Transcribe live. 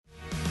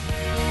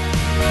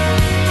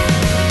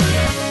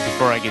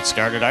get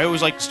started, I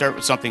always like to start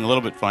with something a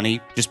little bit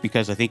funny, just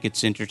because I think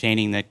it's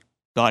entertaining that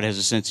God has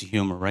a sense of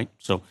humor, right?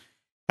 So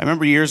I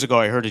remember years ago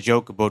I heard a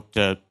joke about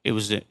it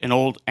was an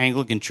old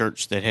Anglican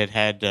church that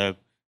had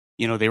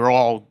they were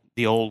all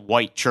the old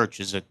white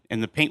churches,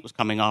 and the paint was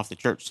coming off the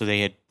church, so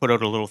they had put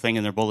out a little thing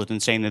in their bulletin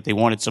saying that they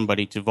wanted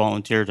somebody to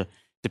volunteer to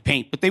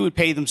paint, but they would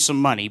pay them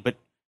some money, but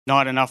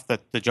not enough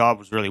that the job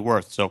was really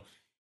worth. So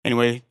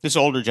anyway, this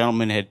older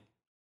gentleman had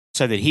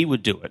said that he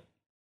would do it.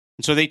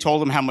 And so they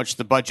told him how much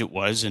the budget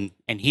was, and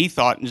he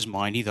thought in his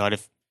mind,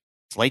 if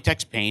it's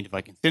latex paint, if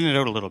I can thin it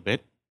out a little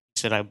bit, he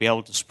said I'll be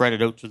able to spread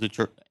it out to the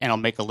church, and I'll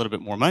make a little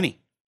bit more money.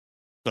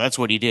 So that's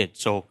what he did.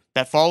 So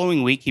that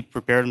following week, he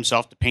prepared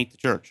himself to paint the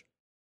church.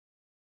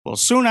 Well,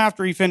 soon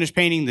after he finished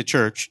painting the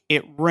church,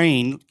 it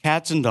rained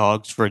cats and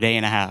dogs for a day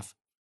and a half.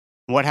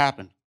 What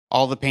happened?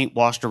 All the paint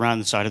washed around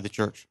the side of the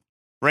church.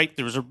 Right?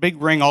 There was a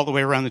big ring all the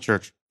way around the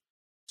church.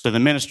 So the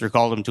minister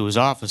called him to his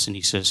office, and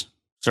he says,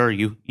 "Sir,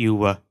 you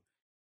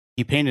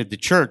painted the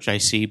church, I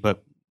see,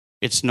 but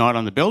it's not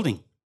on the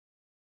building."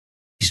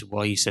 He said,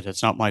 "Well," he said,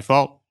 "it's not my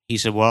fault." He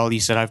said, "Well," he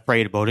said, "I've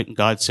prayed about it, and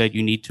God said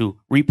you need to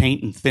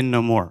repaint and thin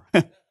no more."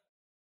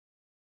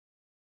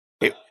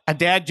 A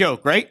dad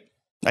joke, right?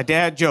 A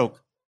dad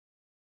joke.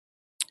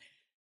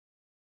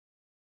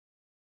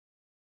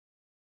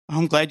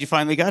 I'm glad you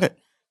finally got it.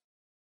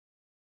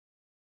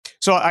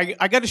 So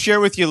I got to share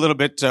with you a little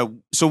bit.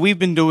 So we've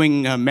been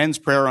doing men's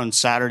prayer on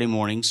Saturday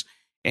mornings,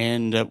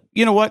 and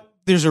you know what?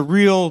 There's a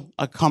real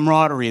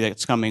camaraderie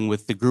that's coming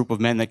with the group of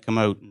men that come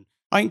out. And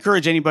I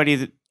encourage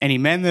any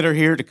men that are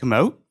here to come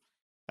out.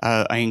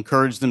 I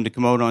encourage them to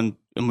come out and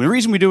the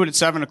reason we do it at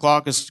 7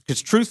 o'clock is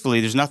because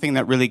truthfully, there's nothing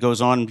that really goes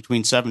on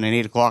between 7 and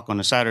 8 o'clock on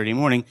a Saturday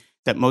morning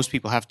that most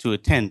people have to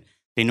attend.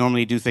 They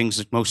normally do things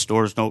that most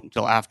stores don't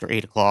until after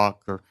 8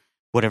 o'clock or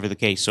whatever the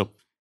case. So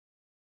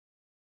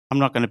I'm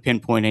not going to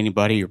pinpoint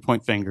anybody or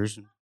point fingers.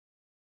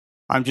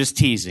 I'm just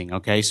teasing,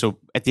 okay? So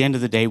at the end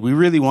of the day, we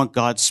really want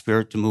God's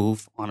Spirit to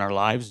move on our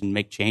lives and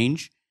make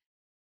change.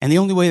 And the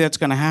only way that's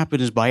going to happen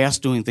is by us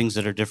doing things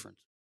that are different,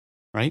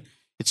 right?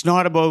 It's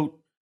not about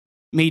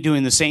me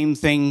doing the same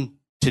thing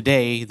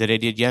today that I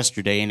did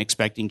yesterday and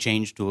expecting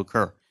change to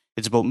occur.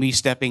 It's about me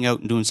stepping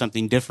out and doing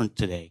something different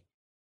today.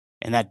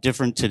 And that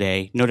different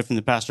today, no different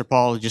than Pastor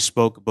Paul just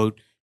spoke about,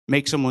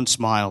 make someone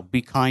smile,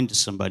 be kind to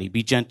somebody,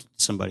 be gentle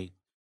to somebody,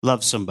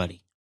 love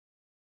somebody.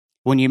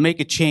 When you make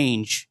a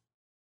change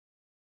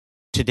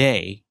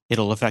today,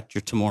 it'll affect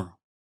your tomorrow.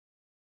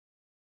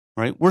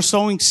 Right? We're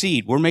sowing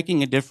seed. We're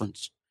making a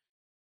difference.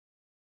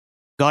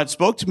 God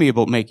spoke to me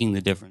about making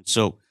the difference.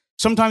 So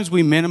sometimes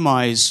we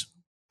minimize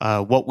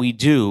what we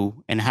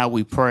do and how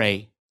we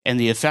pray and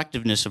the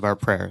effectiveness of our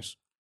prayers.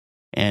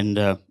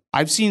 And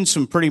I've seen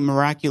some pretty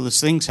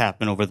miraculous things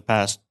happen over the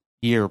past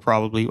year,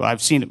 probably.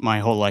 I've seen it my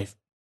whole life.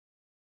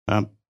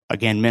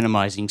 Again,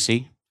 minimizing,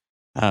 see?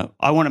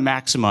 I want to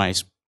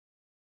maximize.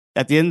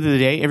 At the end of the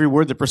day, every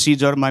word that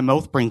proceeds out of my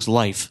mouth brings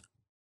life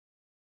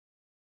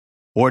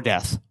or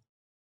death.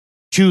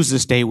 Choose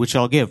this day which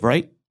I'll give,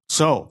 right?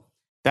 So,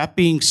 that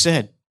being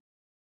said,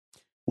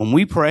 when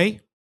we pray,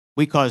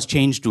 we cause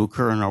change to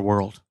occur in our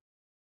world.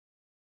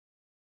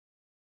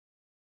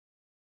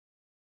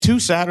 2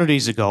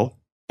 Saturdays ago,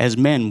 as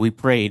men, we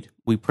prayed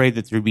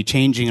that there would be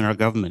changing in our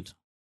government.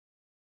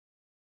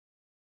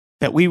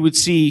 That we would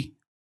see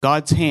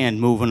God's hand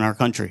move in our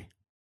country.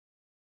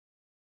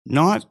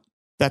 Not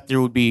that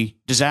there would be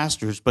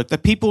disasters, but the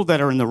people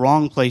that are in the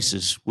wrong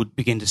places would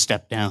begin to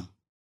step down.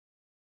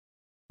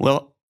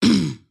 Well,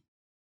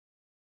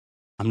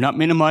 I'm not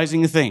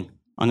minimizing a thing.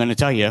 I'm going to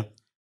tell you,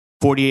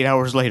 48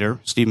 hours later,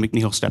 Steve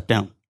McNeil stepped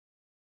down.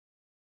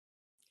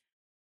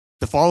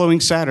 The following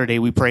Saturday,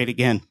 we prayed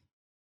again.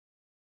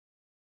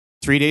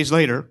 3 days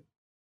later,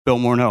 Bill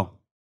Morneau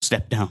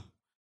stepped down.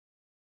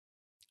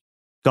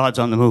 God's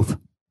on the move.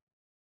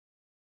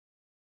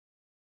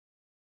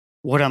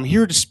 What I'm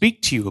here to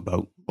speak to you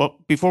about, well,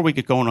 before we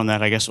get going on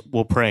that, I guess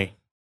we'll pray.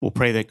 We'll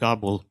pray that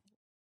God will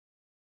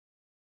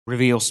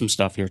reveal some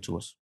stuff here to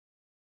us.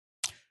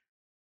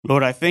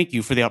 Lord, I thank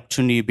you for the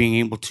opportunity of being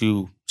able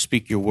to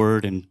speak your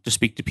word and to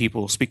speak to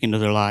people, speak into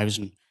their lives.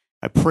 And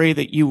I pray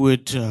that you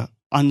would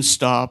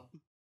unstop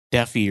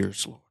deaf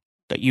ears, Lord,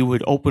 that you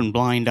would open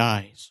blind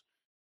eyes.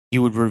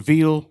 You would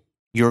reveal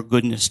your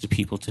goodness to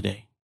people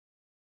today,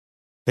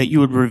 that you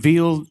would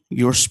reveal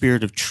your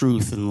spirit of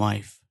truth and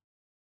life,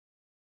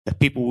 that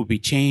people will be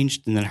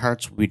changed and their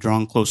hearts will be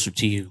drawn closer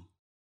to you.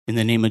 In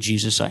the name of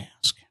Jesus, I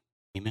ask.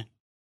 Amen.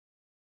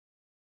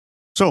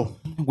 So,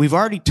 we've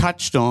already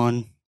touched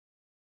on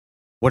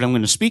what I'm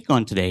going to speak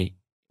on today.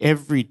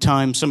 Every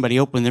time somebody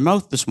opened their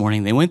mouth this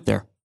morning, they went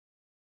there.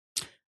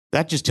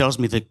 That just tells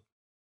me that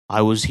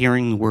I was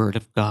hearing the word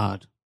of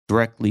God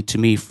directly to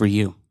me for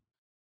you.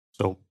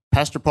 So,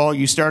 Pastor Paul,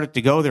 you started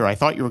to go there. I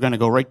thought you were going to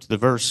go right to the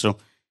verse. So,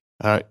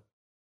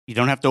 you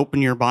don't have to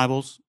open your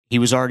Bibles. He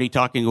was already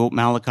talking about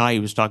Malachi. He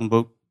was talking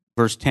about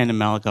verse 10 in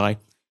Malachi,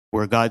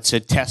 where God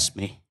said, test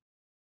me.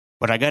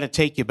 But I got to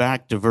take you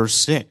back to verse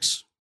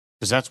 6,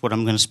 because that's what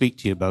I'm going to speak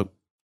to you about.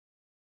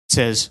 It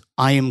says,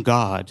 I am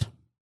God,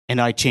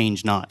 and I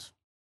change not.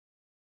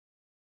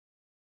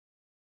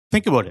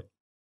 Think about it.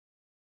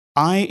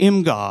 I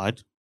am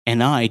God,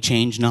 and I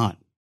change not.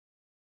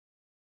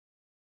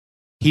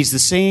 He's the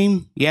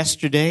same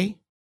yesterday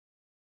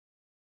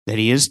that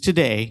he is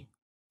today,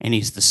 and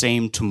he's the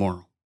same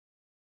tomorrow.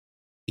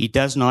 He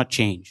does not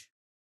change.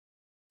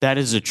 That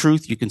is a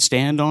truth you can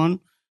stand on.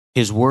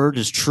 His word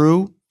is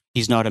true.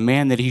 He's not a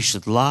man that he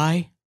should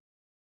lie.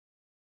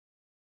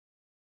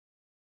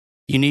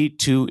 You need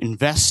to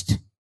invest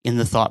in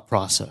the thought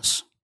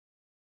process.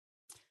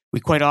 We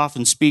quite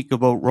often speak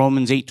about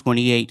Romans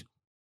 8:28,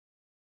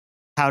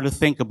 how to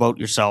think about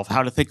yourself,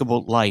 how to think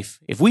about life.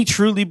 If we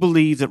truly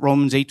believe that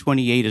Romans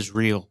 8:28 is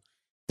real,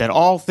 that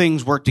all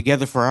things work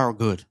together for our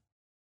good,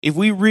 if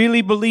we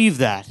really believe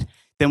that,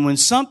 then when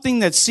something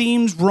that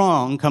seems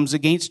wrong comes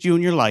against you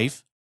in your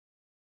life,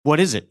 what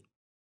is it?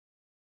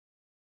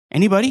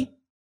 Anybody?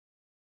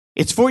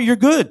 It's for your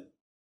good.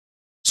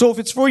 So if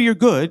it's for your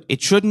good,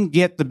 it shouldn't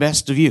get the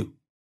best of you.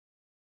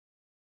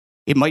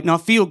 It might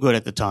not feel good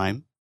at the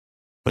time,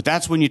 but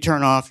that's when you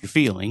turn off your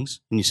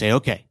feelings and you say,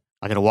 okay,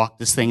 I got to walk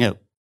this thing out.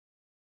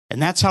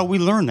 And that's how we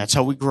learn. That's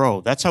how we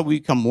grow. That's how we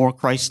become more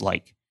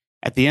Christ-like.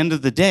 At the end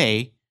of the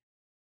day,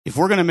 if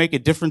we're going to make a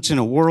difference in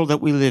a world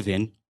that we live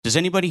in, does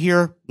anybody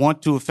here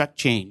want to affect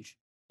change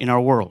in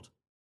our world?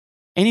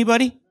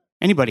 Anybody?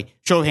 Anybody?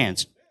 Show of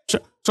hands.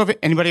 So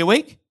anybody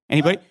awake?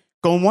 Anybody?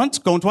 Going once?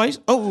 Going twice?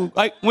 Oh,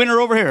 winner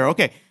over here.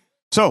 Okay.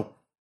 So,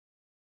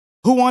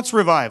 who wants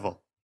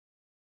revival?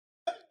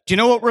 Do you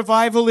know what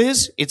revival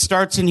is? It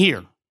starts in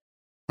here,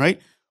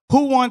 right?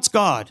 Who wants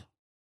God?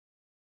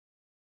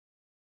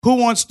 Who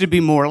wants to be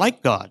more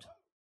like God?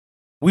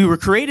 We were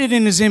created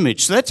in his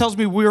image, so that tells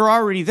me we were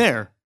already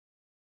there.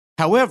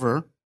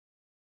 However,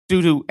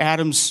 due to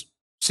Adam's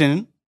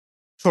sin,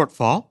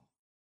 shortfall,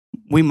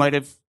 we might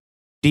have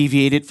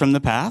deviated from the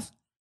path.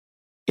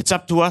 It's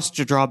up to us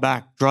to draw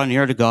back, draw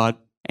near to God,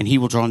 and he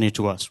will draw near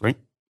to us, right?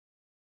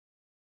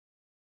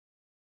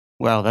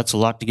 Well, that's a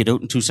lot to get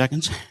out in 2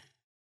 seconds.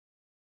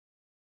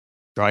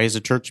 Dry as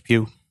a church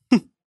pew.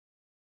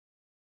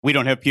 We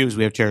don't have pews,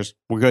 we have chairs.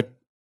 We're good.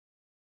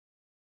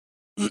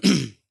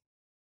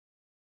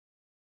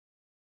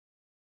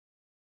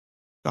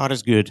 God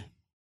is good.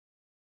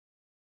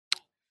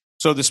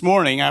 So this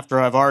morning, after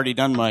I've already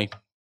done my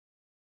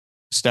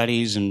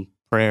studies and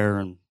prayer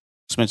and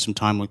spent some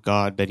time with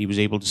God, that he was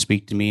able to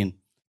speak to me. And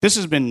this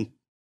is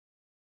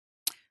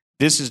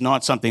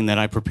not something that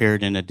I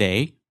prepared in a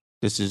day.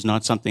 This is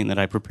not something that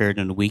I prepared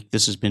in a week.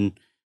 This has been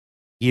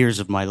years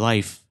of my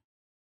life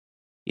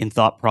in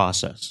thought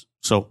process.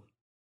 So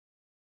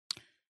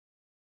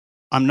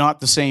I'm not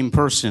the same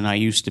person I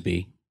used to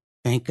be.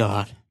 Thank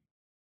God.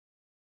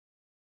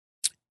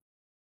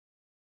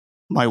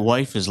 My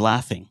wife is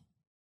laughing.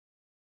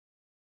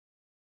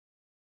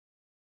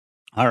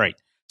 All right.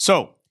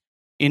 So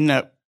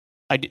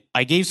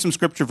I gave some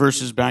scripture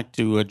verses back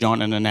to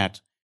John and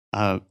Annette,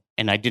 and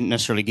I didn't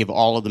necessarily give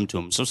all of them to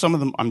them. So some of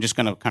them I'm just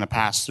going to kind of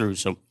pass through.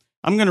 So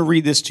I'm going to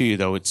read this to you,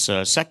 though. It's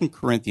 2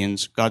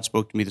 Corinthians. God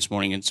spoke to me this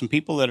morning, and some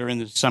people that are in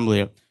the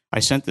assembly, I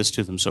sent this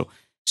to them. So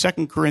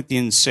 2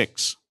 Corinthians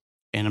 6,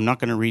 and I'm not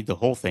going to read the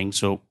whole thing,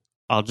 so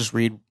I'll just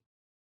read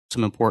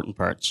some important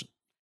parts.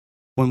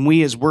 When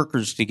we as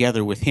workers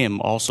together with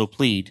him also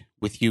plead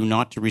with you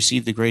not to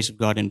receive the grace of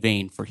God in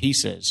vain, for he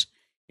says,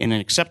 in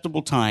an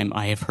acceptable time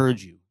I have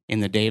heard you, in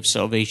the day of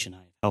salvation I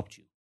have helped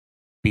you.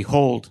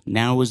 Behold,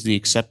 now is the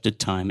accepted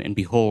time, and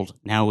behold,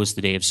 now is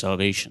the day of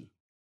salvation.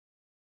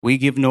 We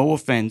give no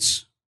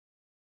offense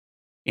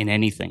in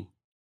anything,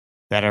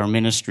 that our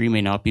ministry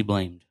may not be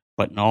blamed,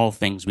 but in all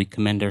things we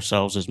commend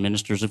ourselves as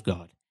ministers of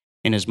God,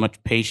 in as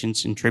much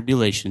patience in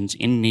tribulations,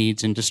 in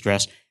needs and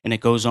distress. And it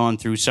goes on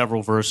through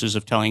several verses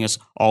of telling us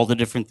all the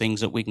different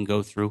things that we can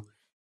go through,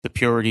 the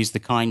purities, the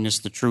kindness,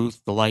 the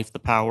truth, the life, the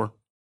power,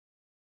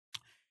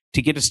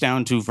 to get us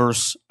down to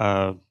verse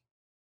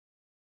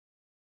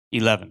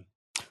 11.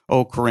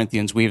 O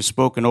Corinthians, we have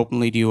spoken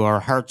openly to you.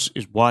 Our hearts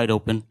is wide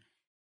open.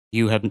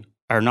 You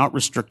are not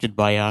restricted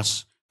by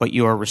us, but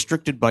you are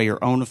restricted by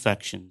your own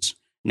affections.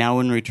 Now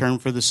in return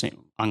for the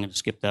same, I'm going to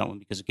skip that one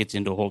because it gets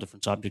into a whole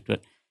different subject,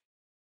 but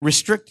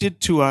restricted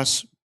to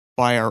us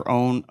by our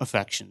own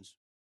affections.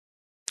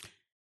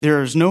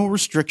 There is no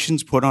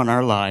restrictions put on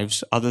our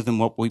lives other than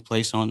what we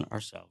place on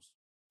ourselves.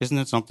 Isn't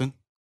that something?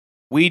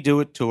 We do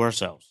it to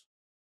ourselves.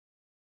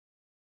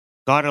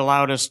 God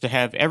allowed us to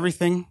have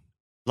everything,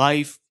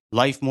 life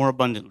more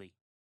abundantly.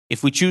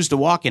 If we choose to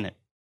walk in it,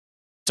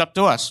 it's up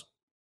to us.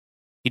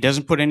 He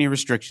doesn't put any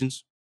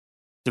restrictions.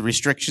 The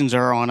restrictions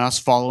are on us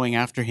following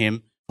after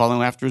him,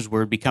 following after his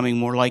word, becoming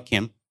more like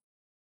him.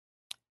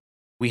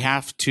 We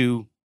have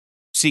to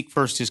seek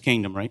first his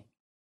kingdom, right?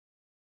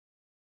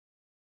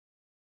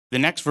 The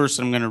next verse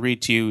that I'm going to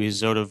read to you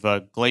is out of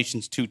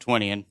Galatians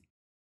 2:20, and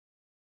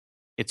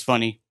it's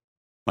funny.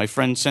 My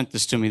friend sent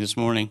this to me this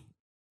morning,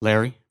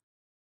 Larry,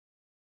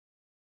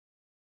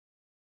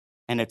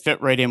 and it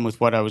fit right in with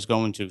what I was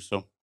going to,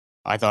 so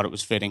I thought it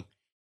was fitting.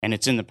 And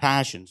it's in the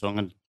Passion, so I'm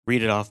going to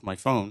read it off my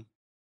phone.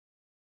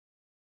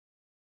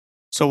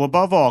 So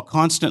above all,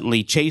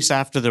 constantly chase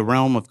after the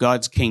realm of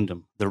God's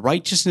kingdom, the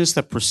righteousness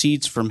that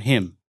proceeds from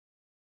him.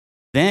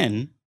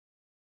 Then,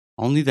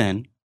 only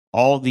then,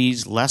 all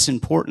these less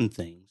important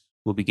things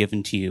will be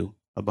given to you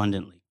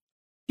abundantly.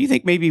 Do you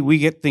think maybe we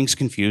get things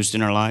confused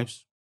in our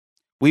lives?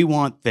 We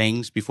want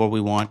things before we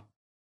want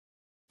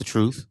the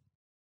truth.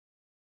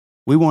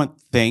 We want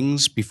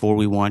things before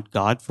we want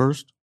God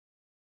first.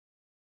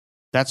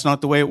 That's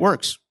not the way it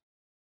works.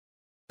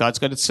 God's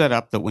got it set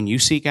up that when you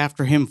seek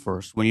after Him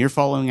first, when you're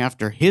following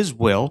after His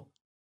will,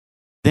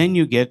 then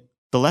you get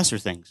the lesser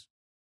things.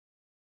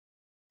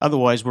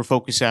 Otherwise, we're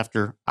focused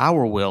after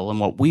our will and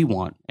what we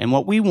want. And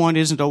what we want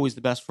isn't always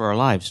the best for our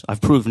lives.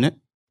 I've proven it.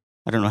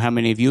 I don't know how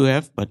many of you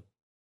have, but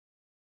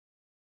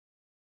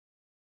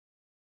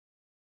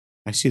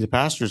I see the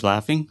pastor's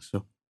laughing,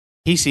 so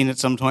he's seen it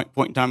some point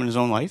in time in his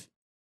own life.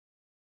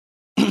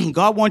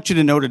 God wants you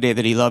to know today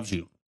that He loves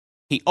you.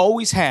 He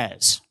always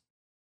has,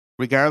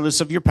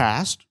 regardless of your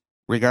past,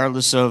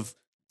 regardless of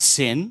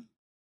sin.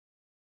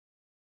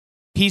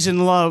 He's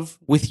in love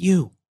with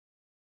you.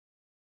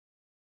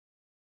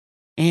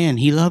 And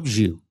He loves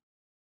you.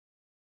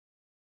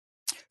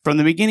 From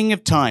the beginning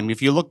of time,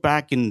 if you look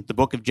back in the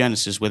book of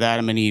Genesis with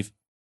Adam and Eve,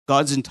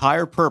 God's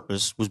entire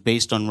purpose was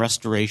based on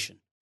restoration,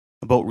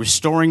 about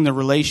restoring the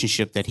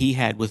relationship that He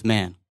had with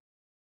man.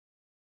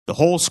 The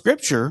whole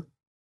scripture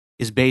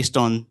is based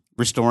on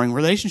restoring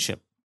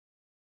relationship.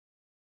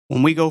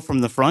 When we go from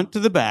the front to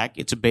the back,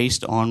 it's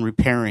based on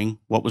repairing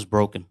what was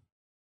broken.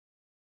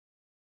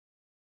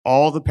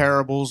 All the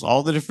parables,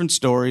 all the different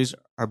stories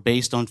are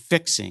based on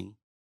fixing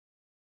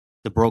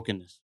the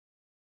brokenness.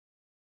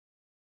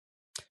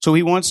 So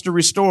He wants to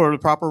restore the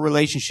proper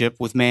relationship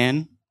with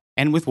man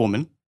and with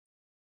woman.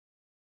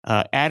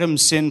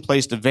 Adam's sin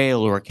placed a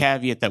veil or a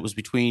caveat that was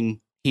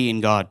between he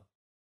and God.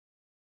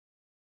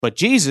 But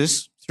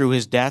Jesus, through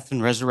His death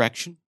and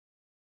resurrection,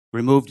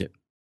 removed it.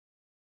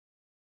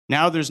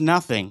 Now there's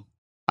nothing,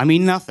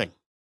 nothing,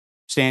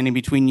 standing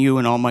between you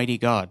and Almighty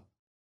God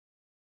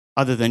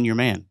other than your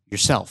man,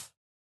 yourself.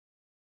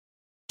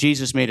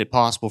 Jesus made it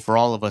possible for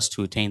all of us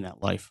to attain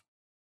that life.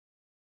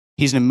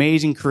 He's an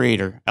amazing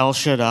creator, El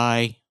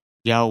Shaddai,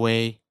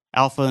 Yahweh,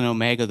 Alpha and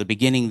Omega, the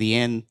beginning, the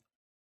end.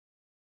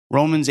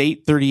 Romans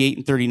 8:38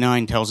 and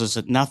 39 tells us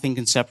that nothing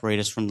can separate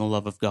us from the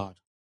love of God,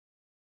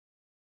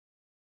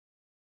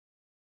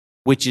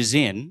 which is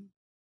in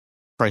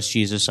Christ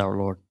Jesus our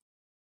Lord.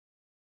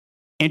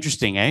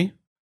 Interesting, eh?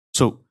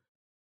 So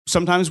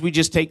sometimes we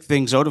just take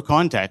things out of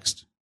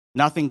context.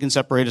 Nothing can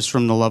separate us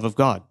from the love of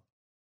God.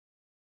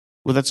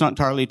 Well, that's not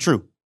entirely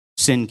true.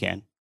 Sin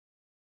can,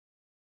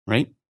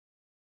 right?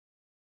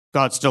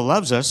 God still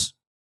loves us,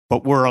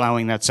 but we're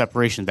allowing that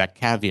separation, that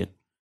caveat.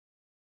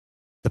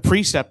 The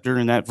preceptor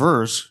in that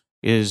verse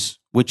is,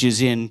 which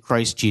is in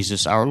Christ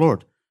Jesus our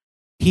Lord.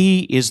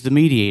 He is the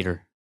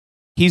mediator.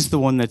 He's the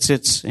one that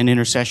sits in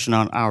intercession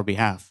on our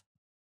behalf.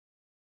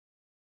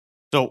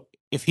 So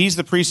if He's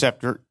the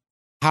preceptor,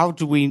 how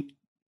do we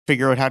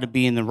figure out how to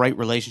be in the right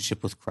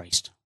relationship with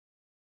Christ?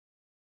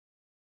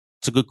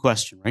 It's a good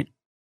question, right?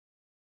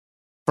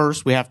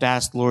 First, we have to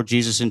ask the Lord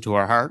Jesus into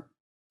our heart,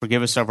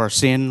 forgive us of our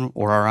sin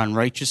or our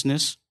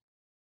unrighteousness.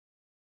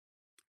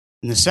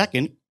 And the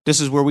second, this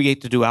is where we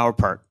get to do our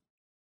part.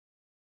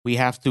 We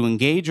have to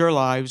engage our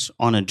lives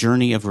on a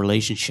journey of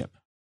relationship,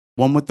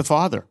 one with the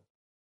Father.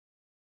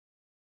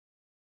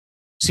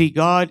 See,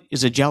 God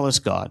is a jealous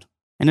God,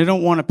 and I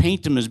don't want to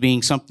paint Him as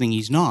being something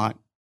He's not,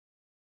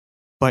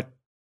 but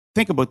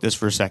think about this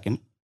for a second.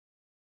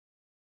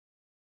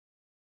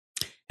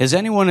 Has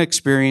anyone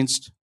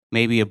experienced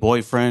maybe a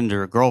boyfriend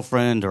or a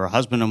girlfriend or a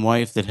husband and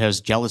wife that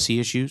has jealousy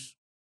issues?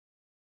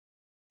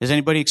 Has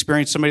anybody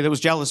experienced somebody that was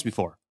jealous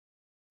before?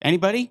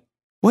 Anybody?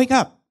 Wake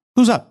up.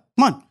 Who's up?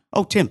 Come on.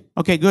 Oh, Tim.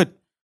 Okay, good.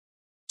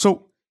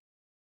 So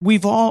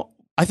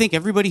I think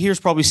everybody here has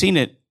probably seen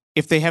it.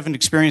 If they haven't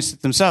experienced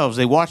it themselves,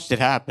 they watched it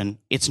happen.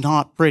 It's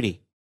not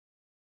pretty.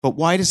 But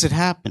why does it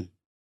happen?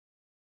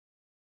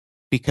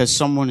 Because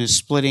someone is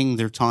splitting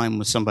their time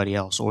with somebody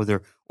else, or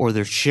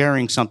they're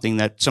sharing something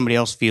that somebody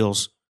else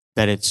feels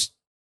that it's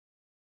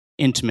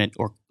intimate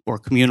or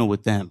communal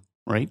with them,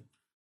 right?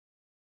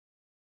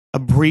 A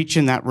breach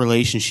in that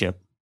relationship.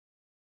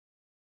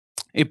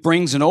 It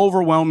brings an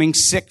overwhelming,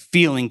 sick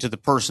feeling to the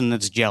person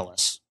that's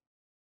jealous.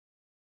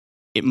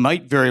 It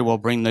might very well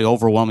bring the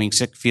overwhelming,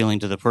 sick feeling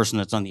to the person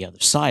that's on the other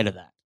side of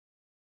that.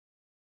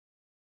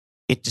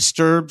 It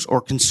disturbs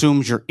or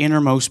consumes your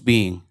innermost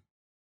being.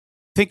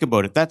 Think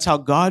about it. That's how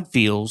God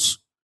feels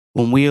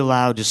when we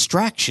allow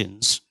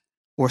distractions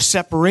or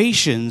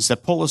separations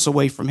that pull us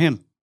away from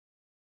Him.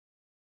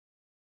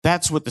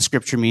 That's what the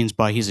scripture means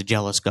by He's a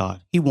jealous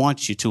God. He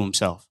wants you to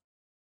Himself.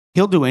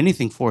 He'll do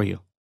anything for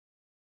you.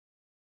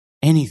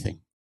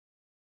 Anything.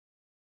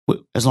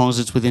 As long as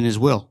it's within His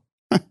will.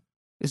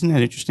 Isn't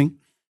that interesting?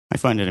 I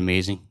find it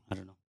amazing. I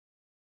don't know.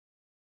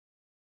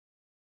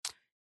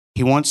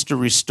 He wants to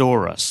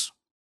restore us.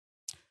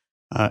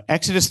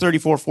 Exodus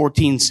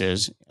 34:14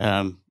 says,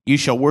 you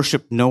shall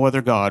worship no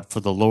other God,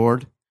 for the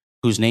Lord,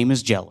 whose name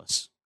is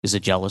jealous, is a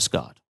jealous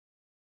God.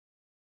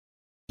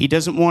 He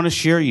doesn't want to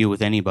share you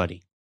with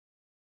anybody.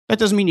 That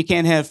doesn't mean you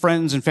can't have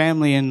friends and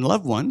family and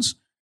loved ones.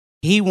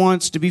 He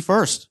wants to be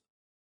first.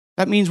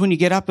 That means when you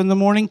get up in the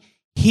morning,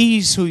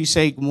 he's who you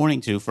say good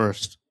morning to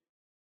first.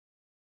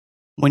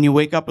 When you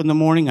wake up in the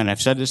morning, and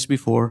I've said this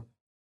before,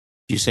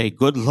 do you say,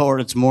 good Lord,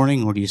 it's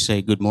morning, or do you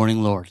say, good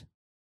morning, Lord?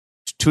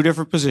 It's two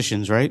different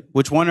positions, right?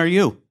 Which one are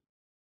you?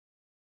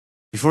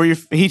 Before your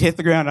feet hit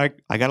the ground,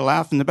 I got to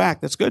laugh in the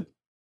back. That's good.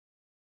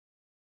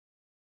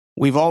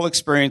 We've all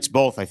experienced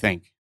both, I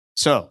think.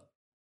 So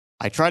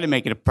I try to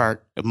make it a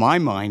part of my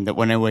mind that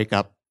when I wake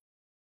up,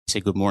 I say,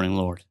 good morning,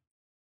 Lord.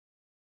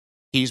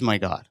 He's my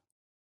God.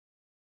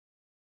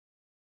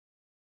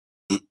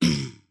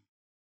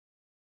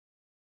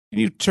 Can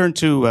you turn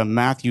to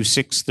Matthew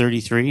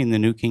 6:33 in the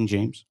New King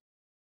James?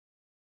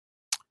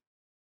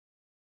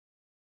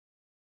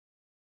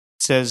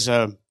 It says,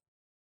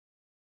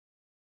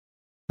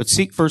 but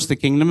seek first the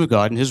kingdom of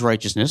God and his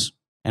righteousness,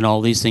 and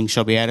all these things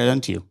shall be added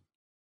unto you.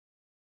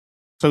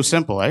 So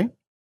simple, eh?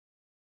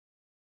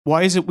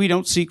 Why is it we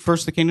don't seek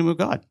first the kingdom of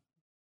God?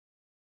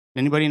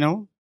 Anybody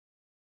know?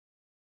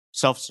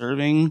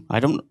 Self-serving? I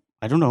don't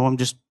know. I'm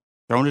just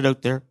throwing it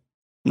out there.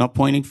 I'm not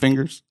pointing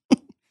fingers.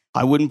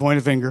 I wouldn't point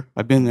a finger.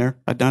 I've been there.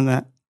 I've done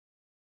that.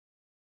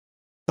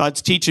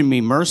 God's teaching me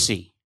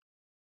mercy.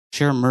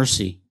 Share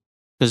mercy.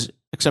 Because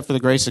except for the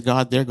grace of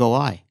God, there go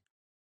I.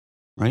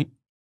 Right?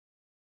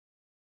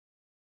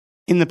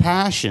 In the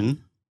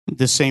Passion,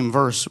 the same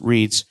verse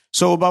reads,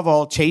 so above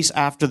all, chase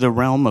after the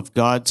realm of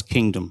God's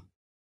kingdom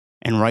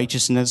and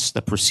righteousness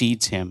that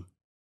precedes him.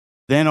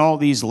 Then all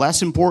these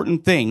less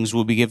important things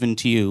will be given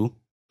to you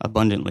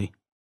abundantly.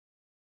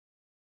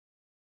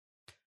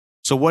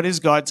 So what is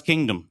God's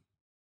kingdom?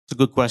 It's a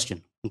good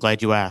question. I'm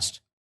glad you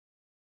asked.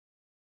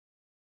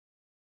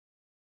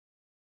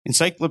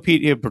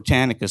 Encyclopedia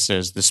Britannica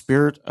says the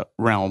spirit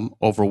realm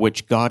over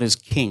which God is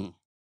king,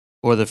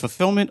 or the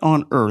fulfillment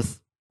on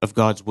earth of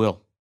God's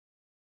will.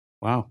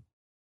 Wow.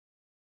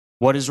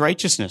 What is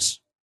righteousness?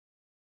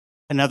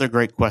 Another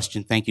great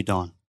question. Thank you,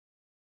 Don.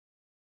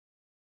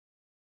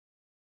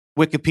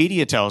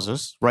 Wikipedia tells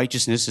us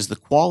righteousness is the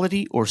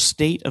quality or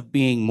state of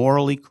being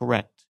morally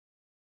correct,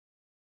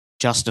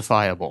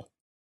 justifiable.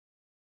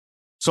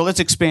 So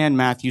let's expand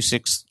Matthew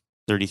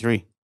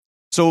 6:33.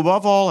 So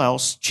above all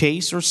else,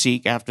 chase or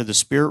seek after the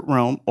spirit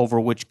realm over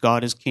which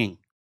God is king.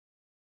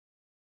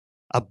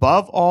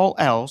 Above all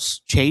else,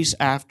 chase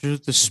after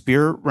the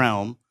spirit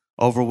realm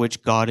over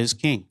which God is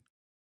king.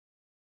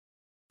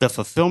 The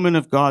fulfillment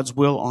of God's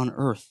will on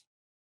earth.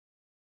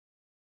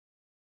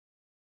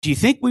 Do you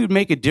think we would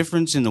make a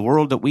difference in the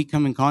world that we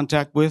come in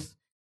contact with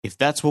if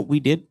that's what we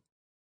did?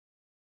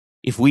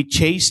 If we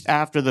chased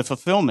after the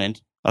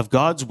fulfillment of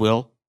God's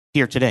will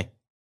here today,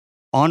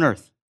 on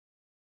earth.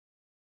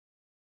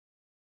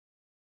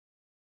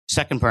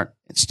 Second part,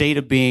 state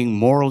of being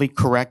morally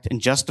correct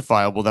and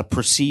justifiable that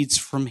proceeds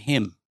from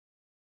him.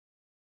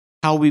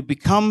 How we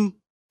become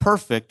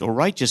perfect or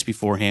righteous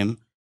before him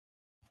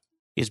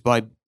is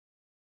by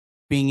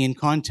being in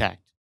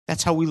contact.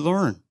 That's how we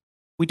learn.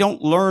 We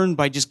don't learn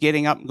by just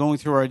getting up and going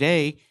through our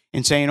day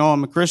and saying, oh,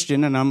 I'm a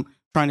Christian and I'm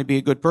trying to be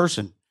a good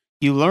person.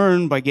 You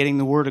learn by getting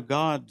the Word of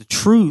God, the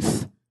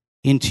truth,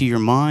 into your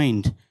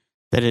mind,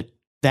 that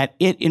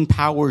it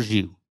empowers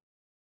you.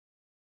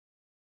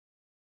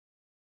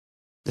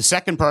 The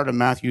second part of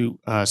Matthew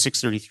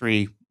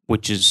 6:33,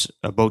 which is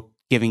about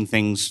giving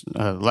things,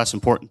 less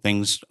important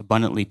things,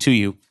 abundantly to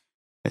you,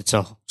 it's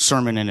a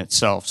sermon in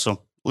itself.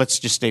 So let's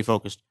just stay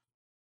focused.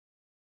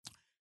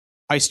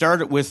 I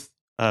started with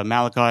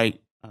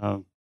Malachi,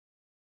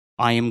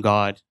 I am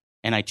God,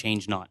 and I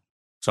change not.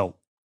 So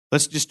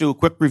let's just do a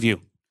quick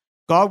review.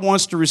 God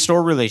wants to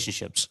restore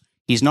relationships.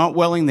 He's not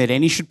willing that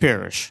any should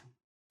perish,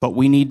 but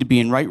we need to be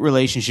in right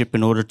relationship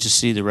in order to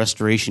see the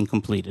restoration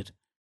completed.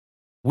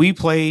 We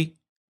play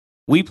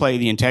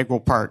the integral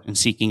part in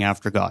seeking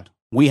after God.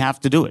 We have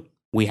to do it.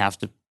 We have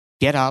to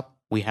get up.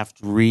 We have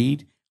to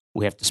read.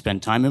 We have to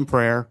spend time in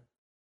prayer.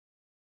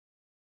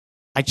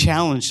 I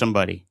challenge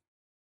somebody,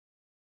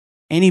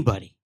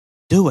 anybody,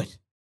 do it.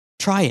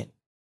 Try it.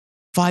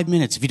 5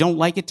 minutes. If you don't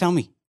like it, tell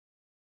me.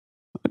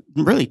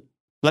 Really,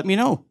 let me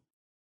know.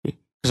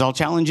 Because I'll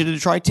challenge you to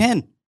try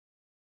 10.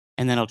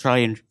 And then I'll try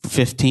in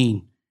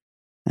 15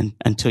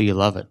 until you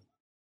love it.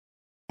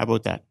 How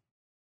about that?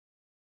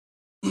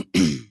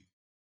 If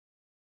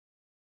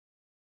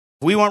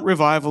we want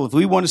revival, if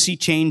we want to see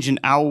change in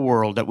our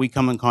world that we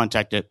come in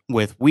contact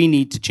with, we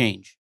need to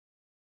change.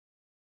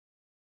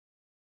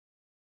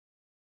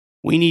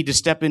 We need to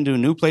step into a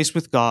new place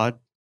with God.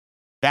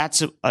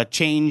 That's a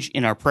change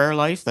in our prayer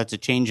life. That's a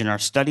change in our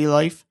study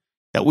life.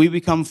 That we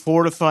become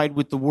fortified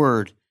with the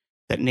Word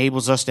that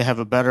enables us to have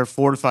a better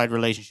fortified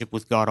relationship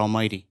with God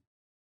Almighty,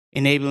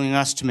 enabling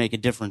us to make a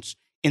difference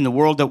in the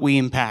world that we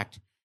impact.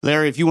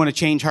 Larry, if you want to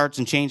change hearts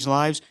and change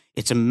lives,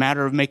 it's a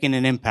matter of making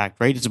an impact,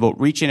 right? It's about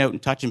reaching out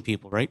and touching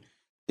people, right?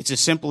 It's as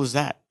simple as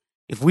that.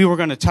 If we were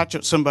going to touch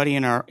somebody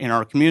in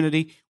our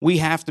community, we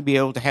have to be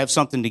able to have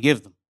something to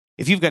give them.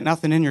 If you've got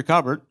nothing in your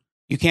cupboard,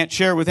 you can't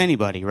share with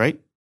anybody,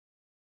 right?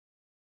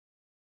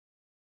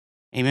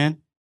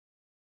 Amen?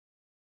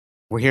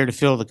 We're here to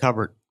fill the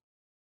cupboard.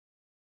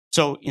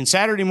 So in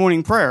Saturday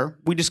morning prayer,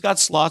 we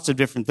discuss lots of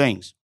different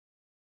things.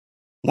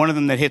 One of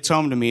them that hits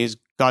home to me is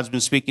God's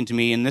been speaking to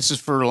me, and this is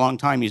for a long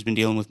time. He's been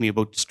dealing with me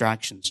about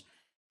distractions.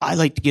 I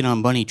like to get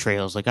on bunny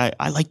trails. Like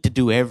I like to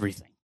do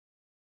everything.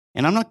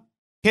 And I'm not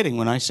kidding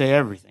when I say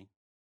everything.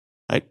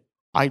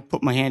 I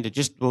put my hand to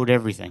just about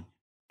everything.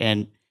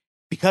 And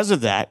because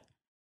of that,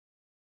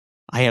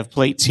 I have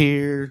plates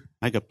here.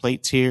 I got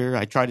plates here.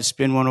 I try to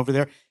spin one over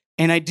there.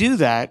 And I do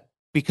that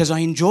because I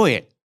enjoy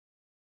it.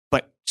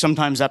 But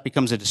sometimes that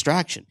becomes a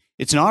distraction.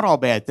 It's not all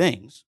bad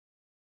things.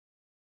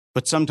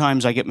 But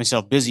sometimes I get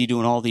myself busy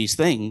doing all these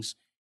things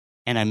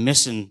and I'm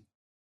missing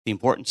the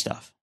important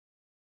stuff.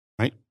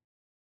 Right?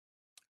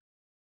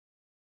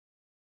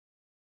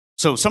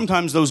 So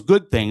sometimes those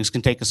good things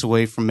can take us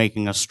away from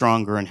making us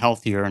stronger and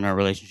healthier in our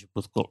relationship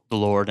with the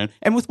Lord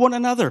and with one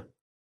another.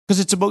 Because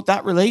it's about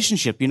that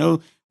relationship. You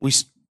know, we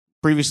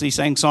previously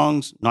sang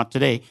songs, not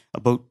today,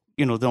 about,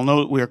 they'll know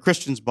that we are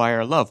Christians by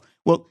our love.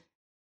 Well,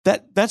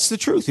 that's the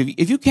truth.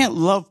 If you can't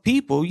love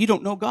people, you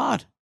don't know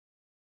God.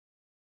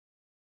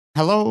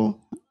 Hello?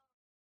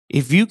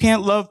 If you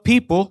can't love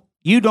people,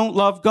 you don't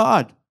love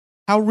God.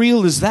 How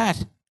real is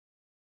that?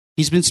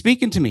 He's been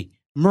speaking to me.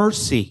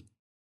 Mercy.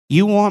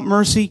 You want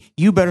mercy?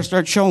 You better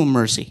start showing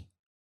mercy.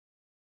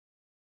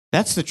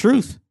 That's the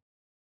truth.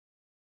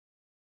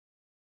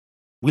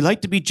 We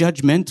like to be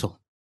judgmental.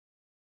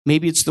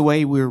 Maybe it's the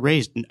way we were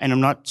raised. And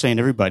I'm not saying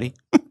everybody.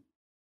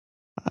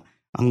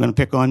 I'm going to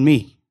pick on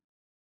me.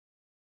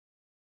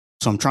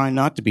 So I'm trying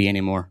not to be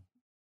anymore.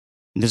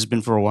 And this has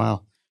been for a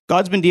while.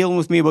 God's been dealing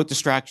with me about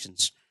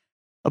distractions.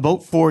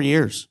 About 4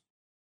 years.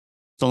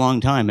 It's a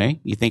long time, eh?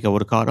 You think I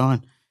would have caught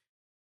on.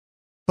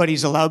 But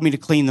he's allowed me to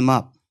clean them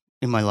up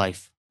in my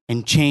life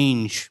and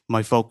change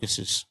my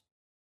focuses.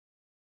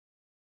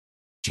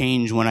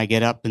 Change when I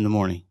get up in the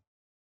morning.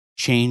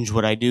 Change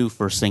what I do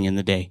first thing in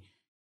the day.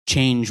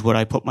 Change what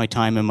I put my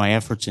time and my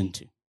efforts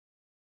into.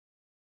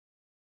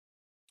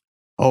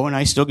 Oh, and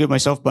I still give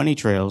myself bunny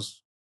trails.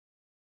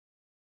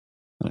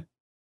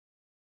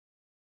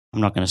 I'm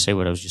not going to say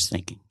what I was just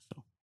thinking.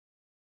 So,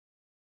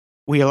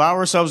 we allow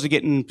ourselves to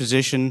get in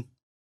position,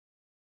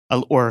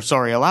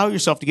 allow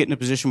yourself to get in a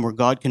position where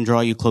God can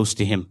draw you close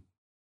to Him.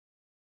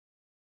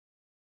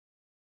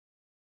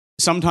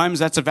 Sometimes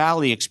that's a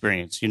valley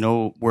experience,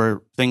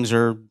 where things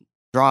are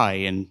dry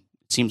and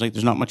it seems like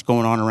there's not much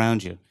going on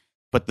around you.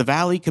 But the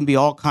valley can be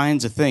all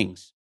kinds of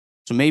things.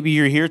 So maybe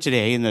you're here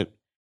today and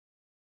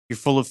you're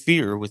full of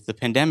fear with the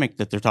pandemic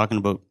that they're talking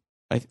about.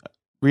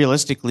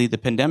 Realistically, the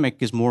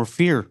pandemic is more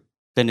fear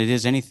than it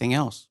is anything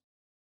else.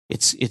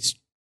 It's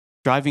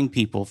driving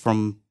people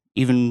from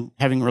even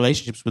having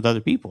relationships with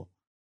other people.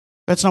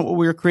 That's not what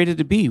we were created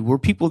to be. We're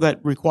people that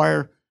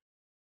require,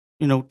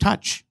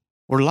 touch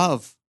or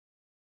love,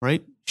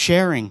 right?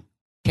 Sharing,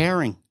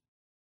 caring.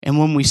 And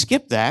when we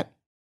skip that,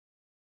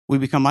 we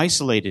become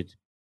isolated,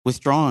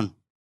 withdrawn,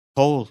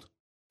 cold,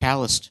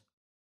 calloused.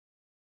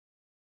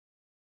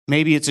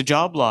 Maybe it's a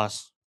job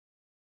loss.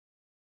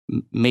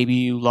 Maybe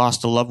you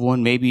lost a loved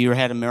one. Maybe you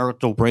had a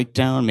marital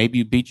breakdown. Maybe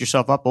you beat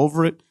yourself up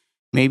over it.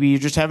 Maybe you're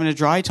just having a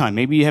dry time.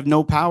 Maybe you have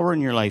no power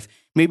in your life.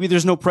 Maybe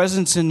there's no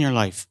presence in your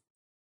life.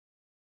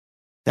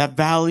 That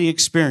valley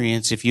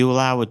experience, if you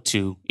allow it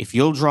to, if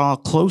you'll draw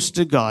close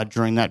to God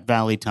during that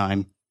valley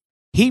time,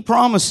 He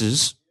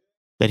promises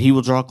that He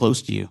will draw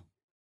close to you.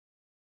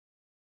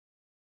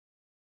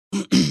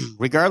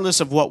 Regardless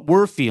of what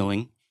we're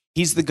feeling,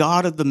 He's the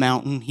God of the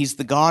mountain. He's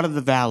the God of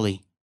the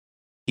valley.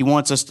 He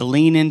wants us to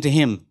lean into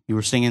Him. You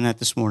were singing that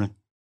this morning.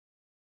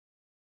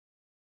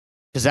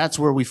 Because that's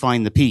where we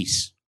find the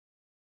peace.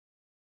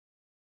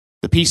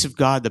 The peace of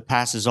God that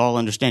passes all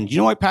understanding. You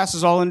know why it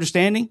passes all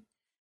understanding?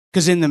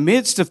 Because in the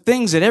midst of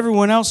things that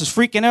everyone else is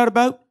freaking out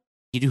about,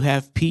 you do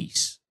have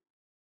peace.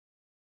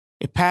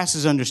 It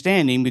passes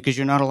understanding because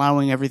you're not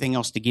allowing everything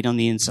else to get on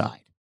the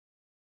inside.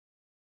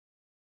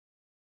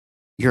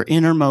 Your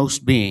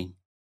innermost being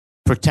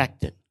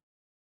protected.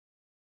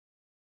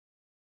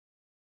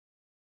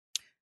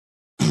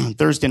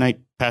 Thursday night,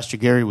 Pastor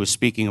Gary was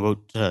speaking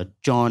about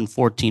John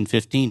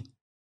 14:15.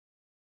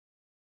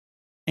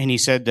 And he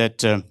said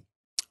that,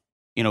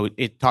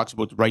 it talks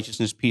about the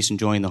righteousness, peace, and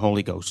joy in the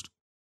Holy Ghost.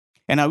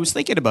 And I was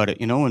thinking about it,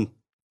 and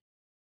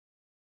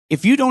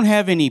if you don't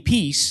have any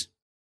peace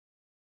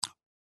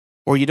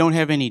or you don't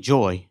have any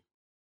joy,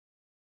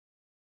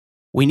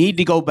 we need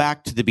to go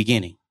back to the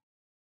beginning.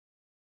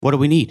 What do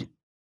we need?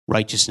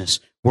 Righteousness.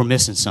 We're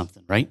missing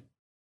something, right?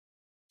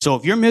 So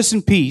if you're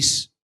missing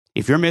peace,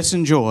 if you're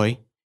missing joy,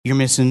 you're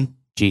missing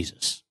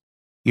Jesus.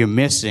 You're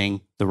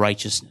missing the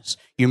righteousness.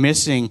 You're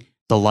missing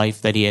the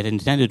life that He had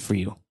intended for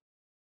you.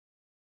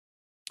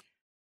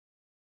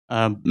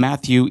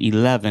 Matthew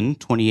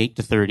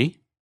 11:28-30.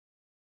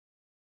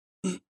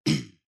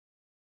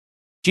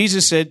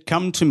 Jesus said,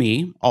 "Come to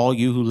me, all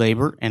you who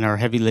labor and are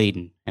heavy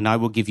laden, and I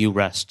will give you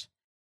rest.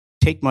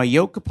 Take my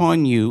yoke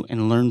upon you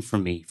and learn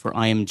from me, for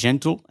I am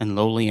gentle and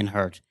lowly in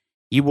heart.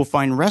 You will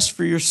find rest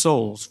for your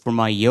souls, for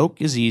my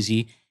yoke is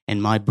easy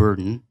and my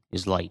burden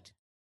is light."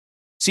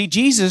 See,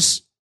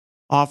 Jesus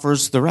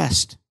offers the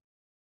rest.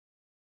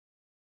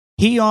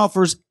 He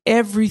offers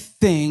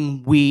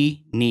everything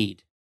we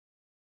need.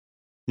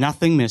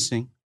 Nothing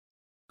missing,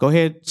 Go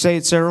ahead, say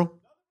it, Cyril.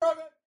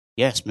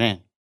 Yes,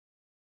 man.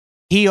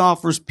 He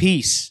offers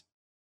peace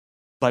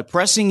by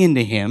pressing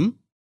into him.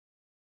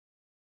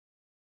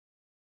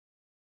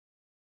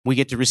 We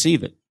get to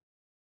receive it.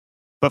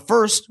 But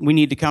first, we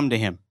need to come to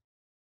him.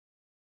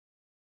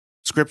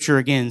 Scripture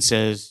again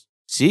says,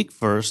 seek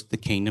first the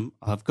kingdom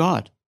of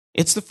God.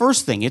 It's the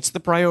first thing. It's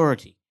the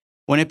priority.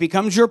 When it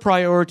becomes your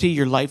priority,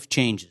 your life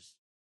changes.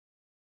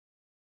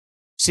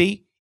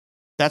 See,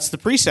 that's the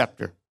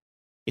preceptor.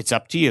 It's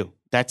up to you.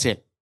 That's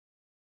it.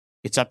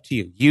 It's up to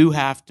you. You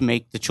have to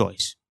make the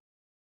choice.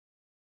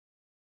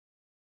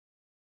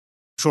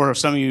 Sure, if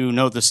some of you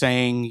know the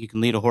saying, you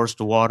can lead a horse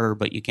to water,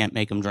 but you can't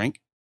make him drink.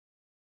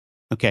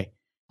 Okay,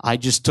 I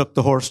just took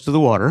the horse to the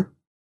water.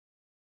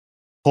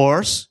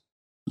 Horse,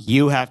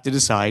 you have to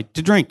decide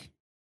to drink.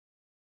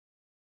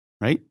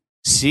 Right?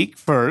 Seek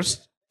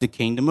first the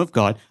kingdom of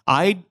God.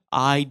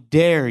 I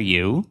dare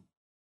you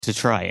to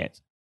try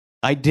it.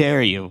 I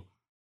dare you.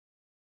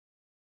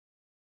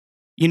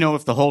 You know,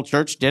 if the whole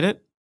church did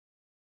it,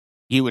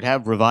 you would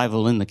have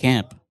revival in the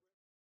camp.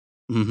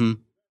 You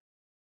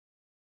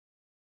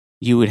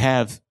would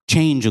have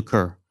change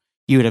occur.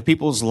 You would have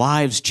people's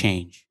lives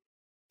change.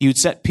 You'd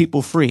set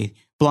people free.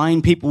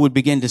 Blind people would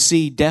begin to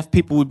see. Deaf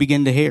people would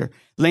begin to hear.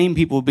 Lame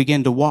people would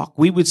begin to walk.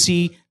 We would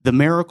see the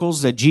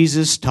miracles that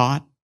Jesus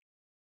taught.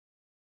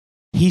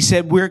 He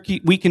said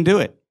we can do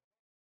it.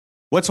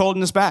 What's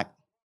holding us back?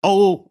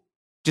 Oh,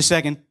 just a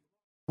second.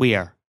 We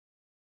are.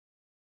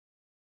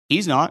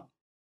 He's not.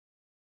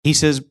 He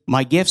says,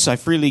 my gifts I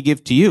freely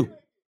give to you.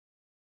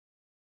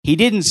 He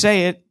didn't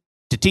say it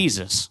to tease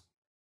us.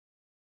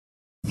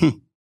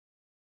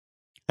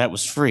 That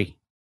was free.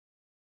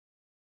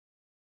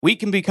 We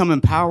can become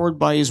empowered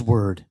by his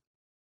word.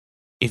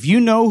 If you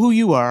know who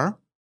you are,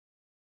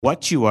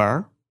 what's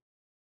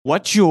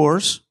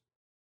yours,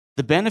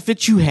 the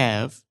benefits you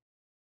have,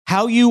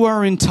 how you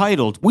are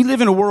entitled. We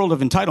live in a world of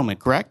entitlement,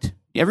 correct?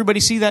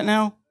 Everybody see that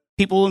now?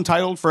 People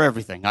entitled for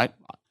everything.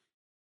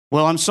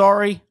 Well, I'm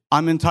sorry.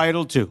 I'm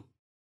entitled too.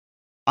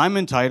 I'm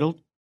entitled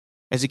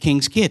as a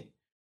king's kid.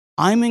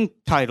 I'm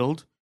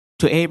entitled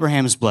to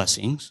Abraham's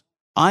blessings.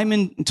 I'm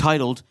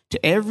entitled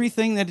to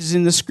everything that is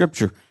in the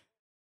scripture.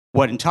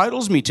 What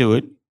entitles me to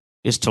it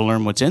is to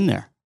learn what's in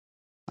there.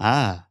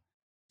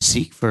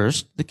 Seek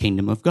first the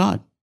kingdom of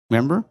God.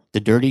 Remember? The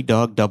dirty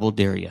dog double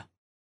dare you.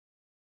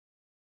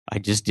 I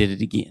just did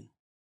it again.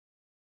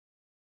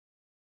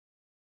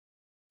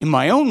 In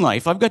my own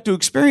life, I've got to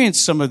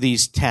experience some of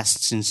these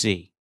tests and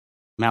see.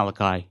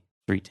 Malachi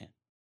 3:10.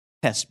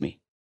 Test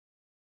me.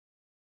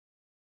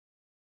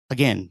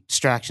 Again,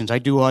 distractions. I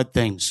do odd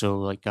things. So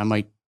like I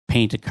might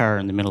paint a car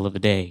in the middle of the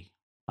day.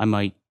 I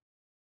might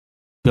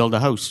build a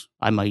house.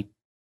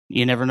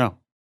 You never know,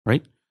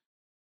 right?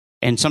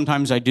 And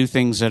sometimes I do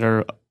things that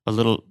are a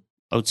little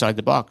outside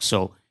the box.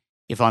 So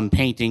if I'm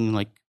painting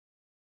like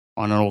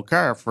on an old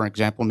car, for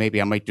example,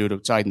 maybe I might do it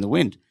outside in the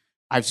wind.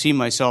 I've seen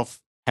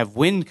myself have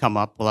wind come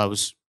up while I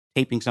was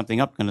taping something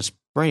up, going to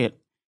spray it,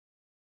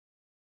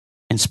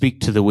 and speak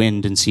to the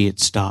wind and see it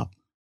stop.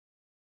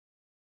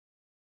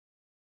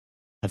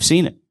 I've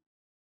seen it.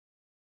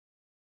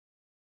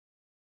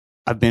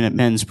 I've been at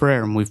men's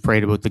prayer and we've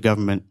prayed about the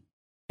government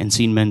and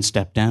seen men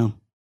step down.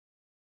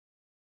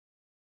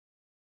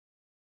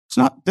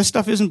 This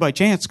stuff isn't by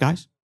chance,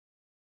 guys.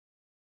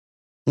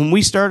 When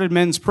we started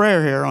men's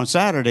prayer here on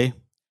Saturday,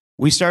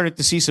 we started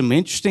to see some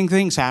interesting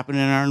things happen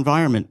in our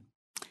environment.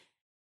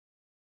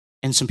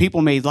 And some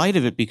people made light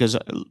of it because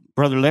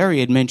Brother Larry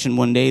had mentioned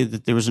one day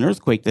that there was an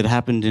earthquake that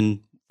happened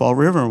in Fall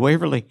River,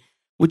 Waverly,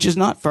 which is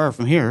not far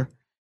from here.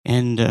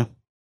 And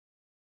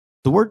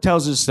the word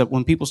tells us that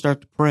when people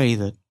start to pray,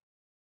 that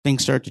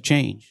things start to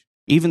change.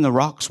 Even the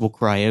rocks will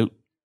cry out.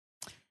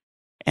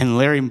 And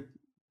Larry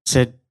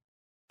said,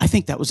 I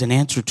think that was an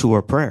answer to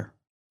our prayer.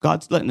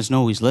 God's letting us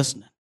know he's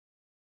listening.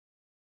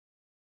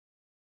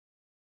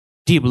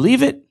 Do you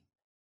believe it?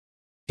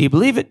 Do you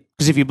believe it?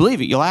 Because if you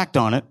believe it, you'll act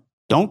on it.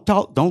 Don't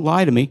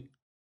lie to me.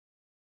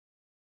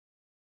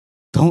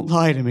 Don't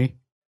lie to me.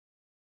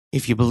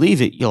 If you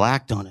believe it, you'll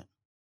act on it.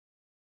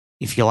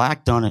 If you'll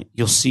act on it,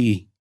 you'll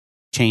see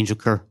change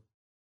occur.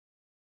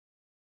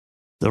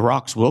 The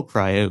rocks will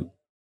cry out.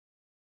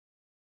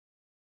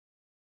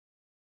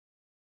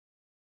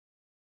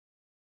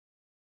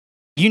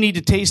 You need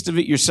to taste of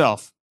it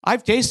yourself.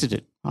 I've tasted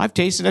it. I've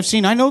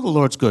seen. I know the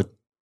Lord's good.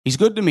 He's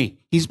good to me.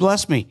 He's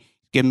blessed me.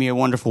 He's given me a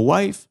wonderful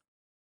wife.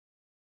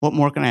 What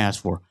more can I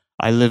ask for?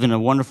 I live in a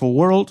wonderful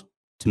world,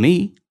 to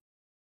me.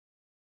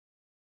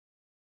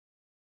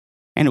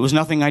 And it was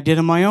nothing I did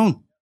on my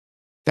own.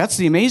 That's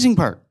the amazing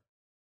part.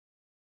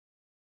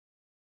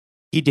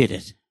 He did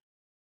it.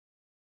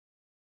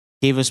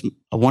 Gave us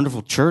a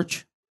wonderful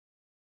church.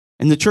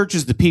 And the church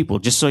is the people,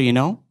 just so you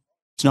know.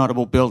 It's not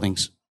about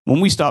buildings.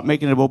 When we stop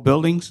making it about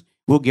buildings,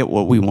 we'll get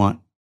what we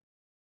want.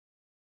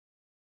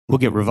 We'll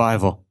get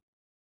revival.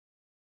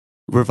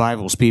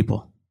 Revival's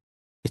people.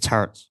 It's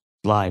hearts,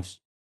 lives.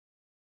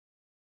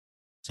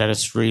 Set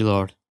us free,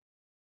 Lord.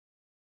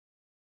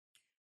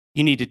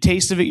 You need to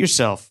taste of it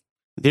yourself.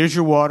 There's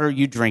your water,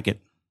 you drink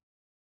it.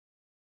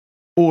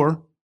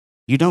 Or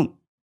You don't.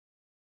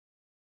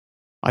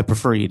 I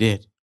prefer you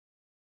did.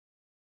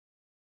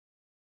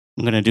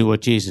 I'm going to do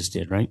what Jesus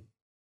did, right?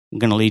 I'm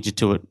going to lead you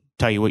to it,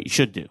 tell you what you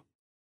should do.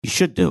 You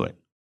should do it.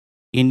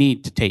 You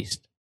need to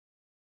taste.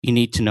 You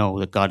need to know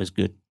that God is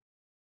good.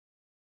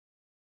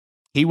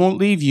 He won't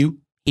leave you.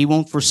 He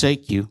won't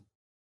forsake you.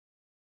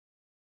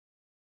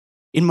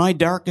 In my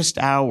darkest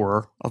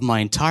hour of my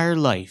entire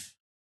life,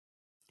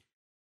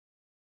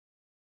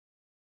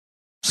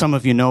 some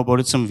of you know about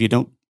it, some of you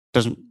don't.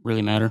 Doesn't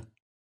really matter.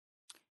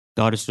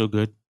 God is so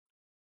good.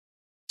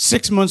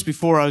 6 months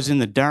before I was in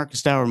the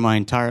darkest hour of my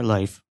entire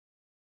life,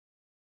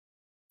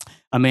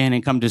 a man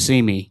had come to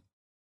see me,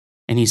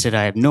 and he said,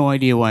 I have no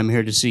idea why I'm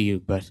here to see you,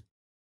 but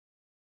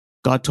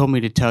God told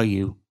me to tell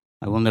you,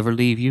 I will never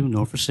leave you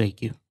nor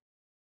forsake you.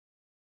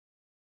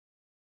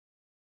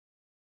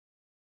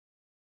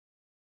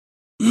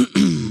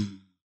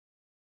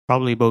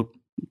 Probably about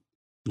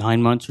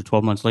 9 months or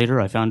 12 months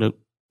later, I found out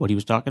what he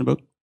was talking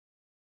about.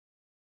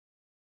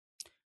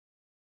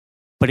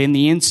 But in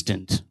the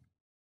instant,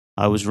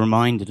 I was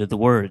reminded of the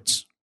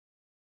words.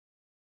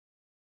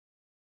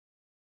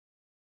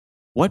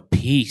 What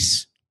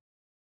peace.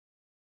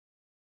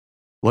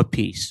 What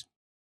peace.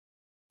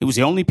 It was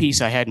the only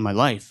peace I had in my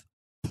life.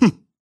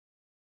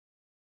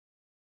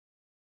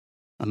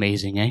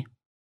 Amazing, eh?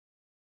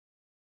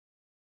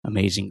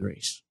 Amazing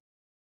grace.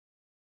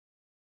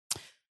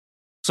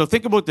 So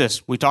think about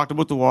this. We talked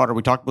about the water.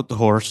 We talked about the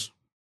horse.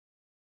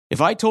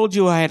 If I told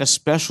you I had a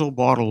special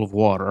bottle of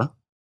water,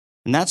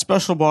 and that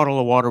special bottle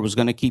of water was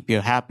going to keep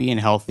you happy and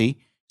healthy,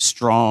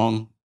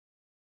 strong,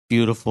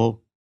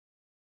 beautiful,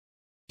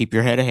 keep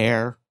your head of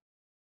hair,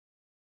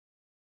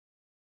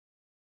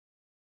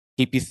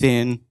 keep you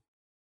thin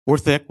or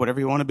thick, whatever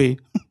you want to be,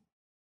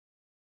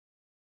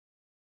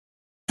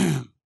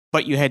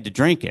 but you had to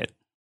drink it,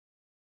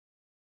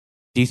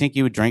 do you think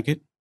you would drink it?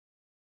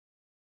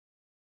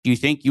 Do you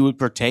think you would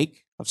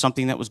partake of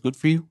something that was good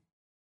for you?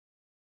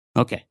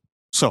 Okay,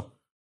 so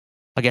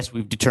I guess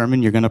we've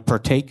determined you're going to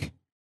partake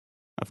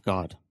of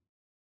God.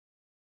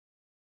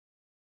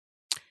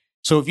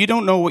 So if you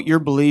don't know what you're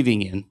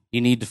believing in,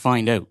 you need to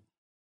find out.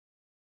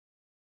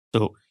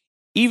 So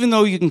even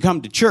though you can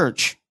come to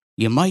church,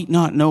 you might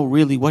not know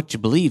really what you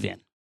believe in.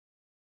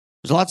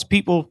 There's lots of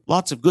people,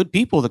 lots of good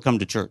people that come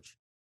to church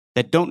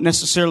that don't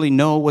necessarily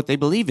know what they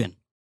believe in.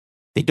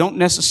 They don't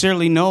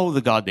necessarily know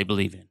the God they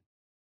believe in.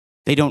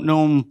 They don't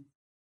know him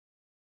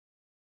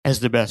as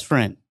their best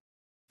friend.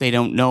 They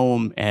don't know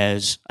him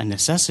as a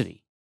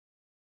necessity.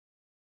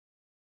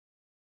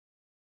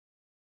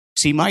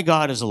 See, my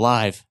God is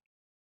alive.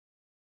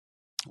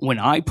 When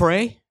I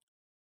pray,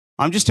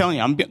 I'm just telling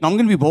you, I'm going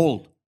to be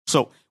bold.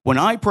 So when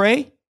I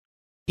pray,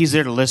 he's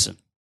there to listen.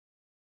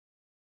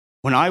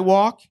 When I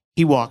walk,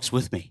 he walks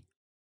with me.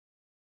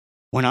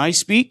 When I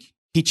speak,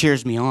 he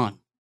cheers me on.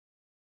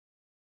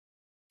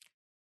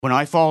 When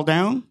I fall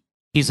down,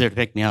 he's there to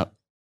pick me up.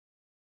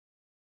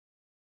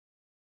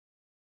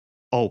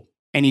 Oh,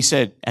 and he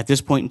said, at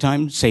this point in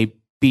time, say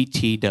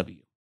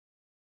BTW.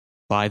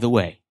 By the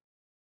way,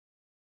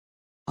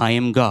 I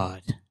am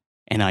God,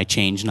 and I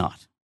change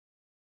not.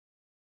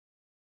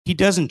 He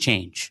doesn't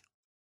change.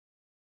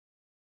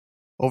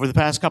 Over the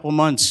past couple of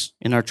months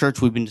in our church,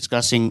 we've been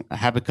discussing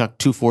Habakkuk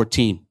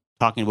 2:14,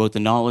 talking about the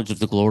knowledge of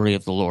the glory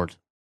of the Lord.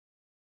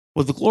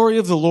 Well, the glory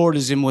of the Lord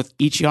is in with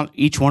each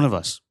one of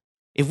us.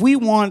 If we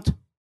want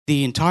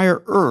the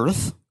entire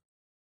earth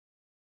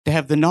to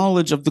have the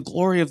knowledge of the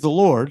glory of the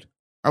Lord,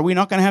 are we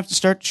not going to have to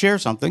start to share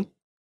something?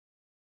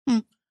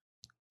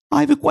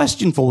 I have a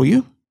question for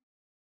you.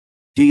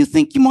 Do you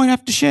think you might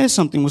have to share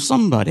something with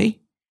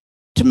somebody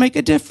to make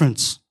a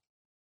difference?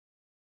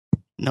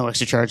 No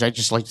extra charge. I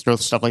just like to throw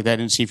stuff like that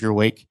in and see if you're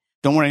awake.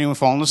 Don't want anyone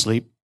falling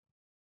asleep.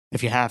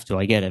 If you have to,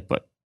 I get it,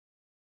 but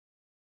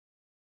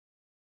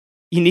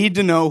you need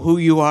to know who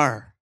you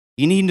are.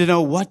 You need to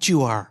know what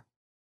you are.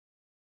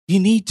 You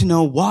need to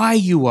know why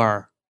you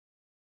are.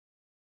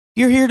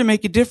 You're here to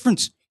make a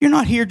difference. You're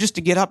not here just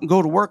to get up and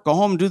go to work, go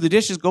home and do the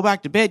dishes, go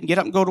back to bed and get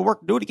up and go to work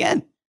and do it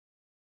again.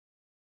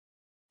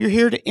 You're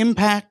here to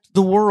impact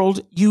the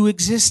world you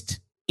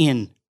exist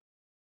in.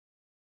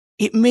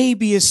 It may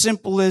be as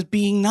simple as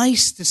being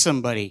nice to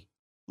somebody.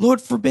 Lord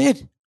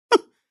forbid.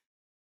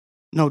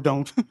 No,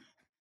 don't.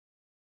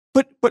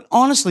 But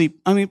honestly,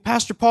 I mean,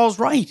 Pastor Paul's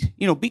right.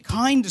 Be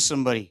kind to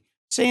somebody.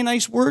 Say a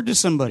nice word to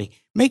somebody.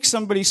 Make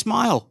somebody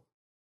smile.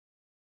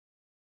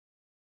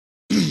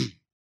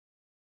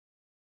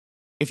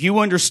 If you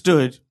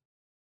understood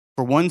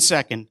for 1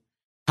 second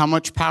how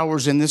much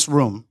power's in this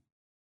room,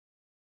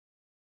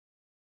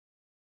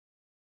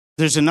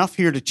 there's enough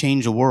here to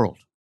change a world.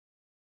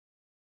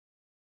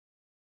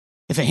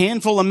 If a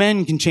handful of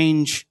men can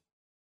change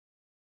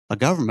a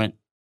government,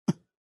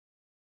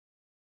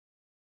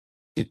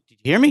 did you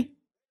hear me?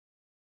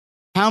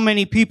 How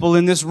many people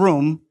in this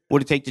room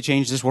would it take to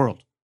change this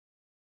world?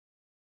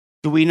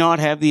 Do we not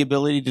have the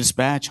ability to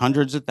dispatch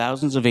hundreds of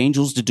thousands of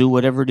angels to do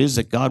whatever it is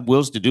that God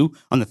wills to do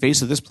on the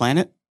face of this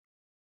planet?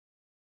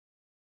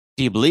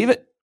 Do you believe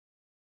it?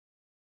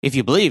 If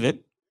you believe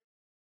it,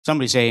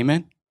 somebody say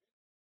amen.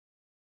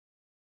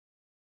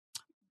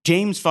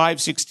 James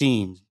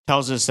 5:16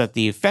 tells us that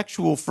the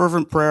effectual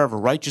fervent prayer of a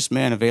righteous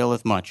man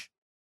availeth much.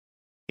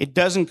 It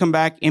doesn't come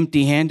back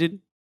empty-handed.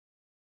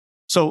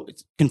 So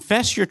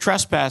confess your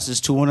trespasses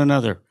to one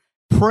another.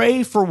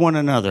 Pray for one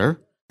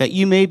another that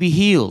you may be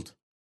healed.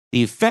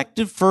 The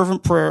effective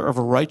fervent prayer of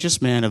a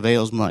righteous man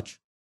avails much.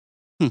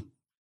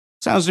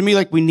 Sounds to me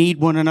like we need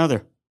one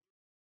another.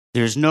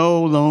 There's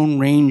no lone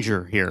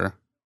ranger here.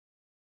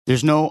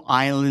 There's no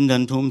island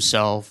unto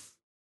himself.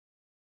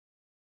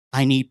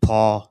 I need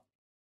Paul.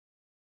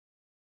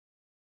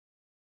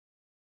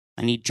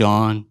 I need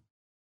John.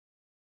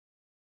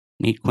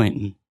 I need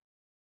Quentin.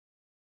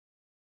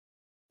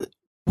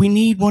 We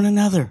need one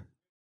another.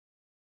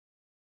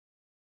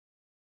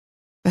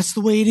 That's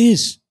the way it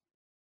is.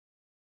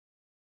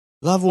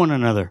 Love one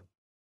another.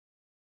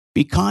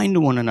 Be kind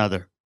to one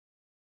another.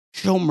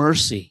 Show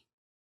mercy.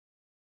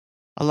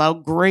 Allow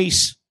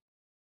grace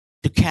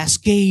to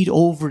cascade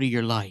over to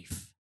your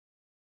life.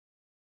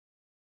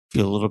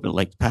 Feel a little bit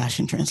like the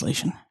Passion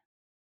Translation.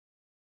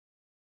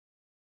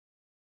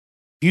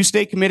 If you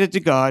stay committed to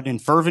God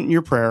and fervent in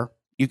your prayer,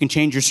 you can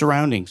change your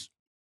surroundings.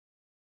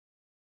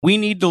 We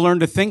need to learn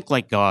to think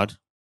like God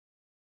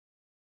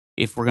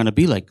if we're going to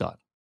be like God.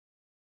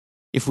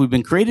 If we've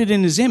been created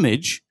in his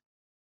image,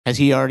 has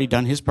he already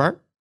done his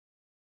part?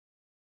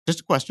 Just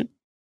a question.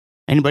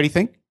 Anybody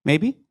think?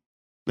 Maybe?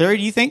 Larry,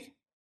 do you think?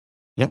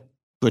 Yep,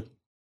 good.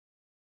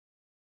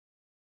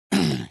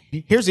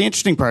 Here's the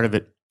interesting part of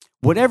it.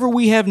 Whatever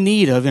we have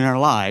need of in our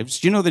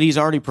lives, do you know that he's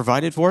already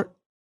provided for it?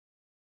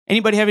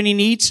 Anybody have any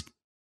needs?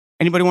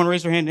 Anybody want to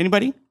raise their hand?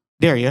 Anybody?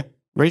 There you.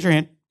 Raise your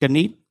hand. Got a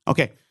need?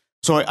 Okay.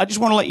 So I just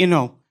want to let you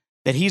know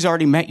that he's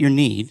already met your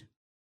need.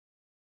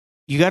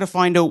 You got to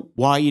find out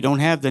why you don't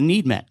have the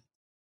need met.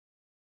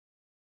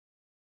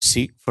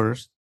 Seek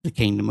first the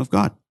kingdom of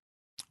God.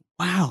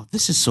 Wow,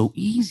 this is so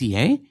easy,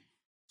 eh?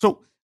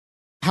 So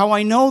how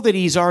I know that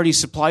he's already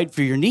supplied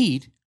for your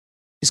need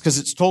is because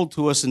it's told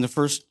to us in the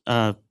first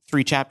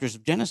 3 chapters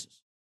of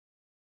Genesis.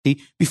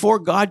 See, before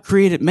God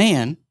created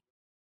man,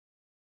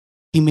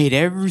 he made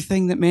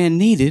everything that man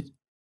needed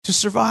to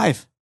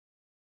survive.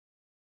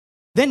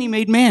 Then he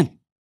made man.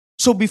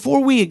 So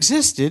before we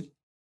existed,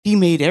 he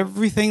made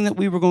everything that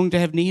we were going to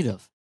have need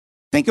of.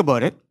 Think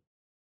about it.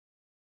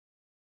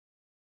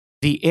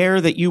 The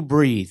air that you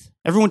breathe.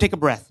 Everyone take a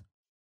breath.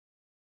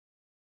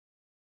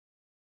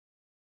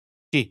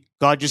 Gee,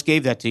 God just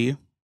gave that to you.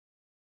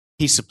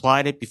 He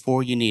supplied it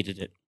before you needed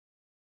it.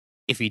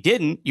 If he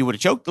didn't, you would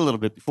have choked a little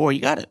bit before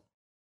you got it,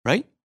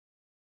 right?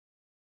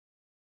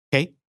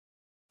 Okay,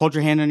 hold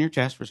your hand on your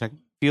chest for a second.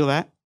 Feel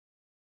that?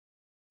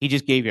 He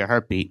just gave you a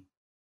heartbeat.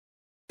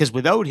 Because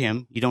without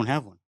him, you don't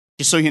have one.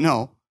 Just so you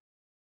know,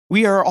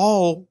 we are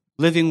all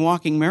living,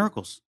 walking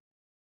miracles.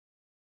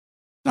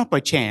 Not by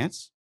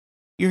chance.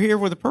 You're here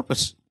with a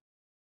purpose.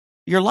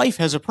 Your life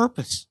has a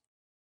purpose.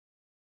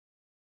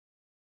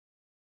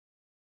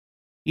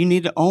 You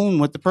need to own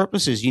what the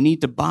purpose is. You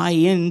need to buy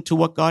into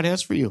what God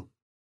has for you.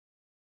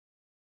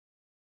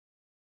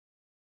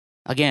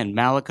 Again,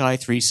 Malachi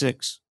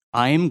 3:6.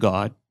 I am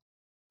God,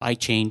 I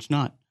change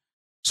not.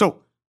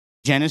 So,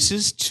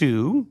 Genesis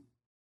 2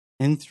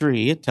 and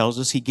 3, it tells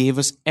us he gave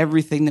us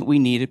everything that we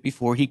needed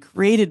before he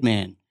created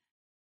man.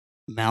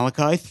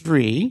 Malachi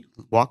 3,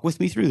 walk with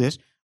me through this.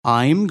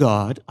 I am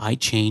God, I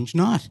change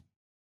not.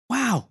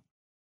 Wow.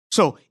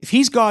 So, if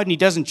he's God and he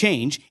doesn't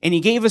change, and he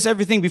gave us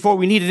everything before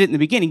we needed it in the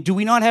beginning, do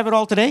we not have it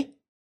all today?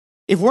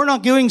 If we're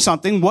not doing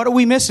something, what are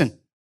we missing?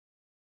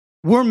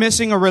 We're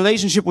missing a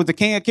relationship with the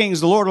King of Kings,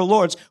 the Lord of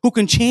Lords, who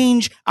can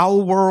change our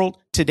world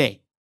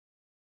today.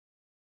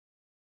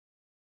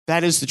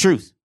 That is the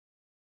truth.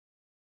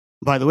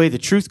 By the way, the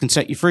truth can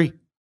set you free.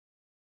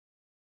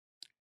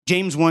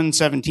 James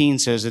 1:17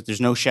 says that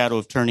there's no shadow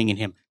of turning in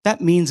him.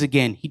 That means,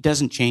 again, he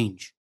doesn't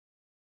change.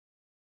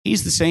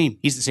 He's the same.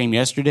 He's the same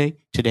yesterday,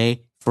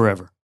 today,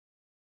 forever.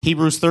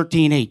 Hebrews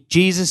 13:8.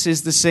 Jesus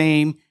is the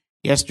same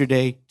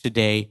yesterday,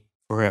 today,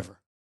 forever.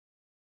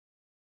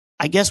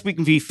 I guess we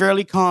can be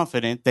fairly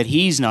confident that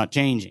he's not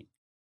changing.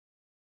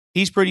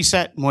 He's pretty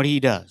set in what he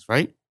does,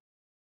 right?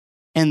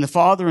 And the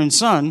Father and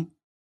Son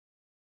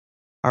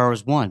are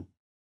as one.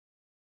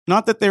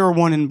 Not that they were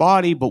one in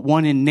body, but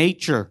one in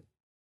nature.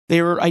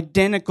 They were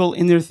identical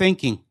in their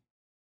thinking.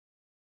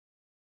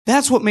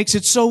 That's what makes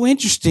it so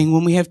interesting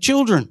when we have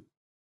children.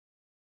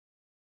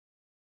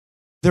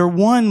 They're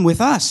one with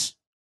us.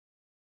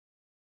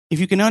 If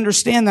you can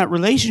understand that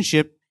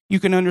relationship, you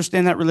can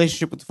understand that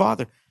relationship with the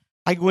Father.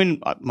 I go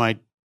in, my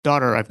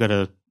daughter, I've got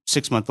a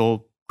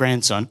 6-month-old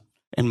grandson,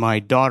 and my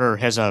daughter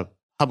has a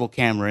Hubble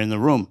camera in the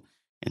room.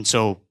 And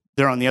so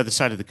they're on the other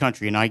side of the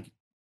country, and I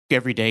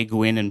every day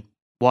go in and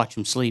watch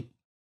them sleep.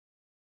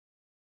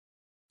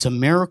 It's a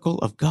miracle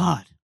of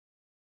God.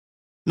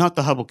 Not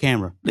the Hubble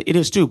camera. It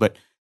is too, but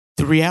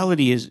the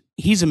reality is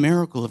he's a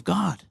miracle of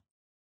God.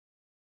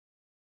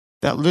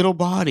 That little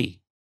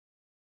body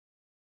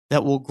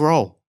that will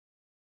grow.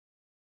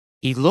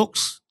 He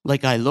looks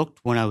like I looked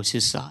when I was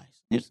his size.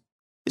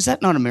 Is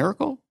that not a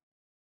miracle?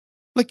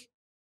 Like,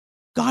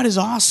 God is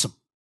awesome.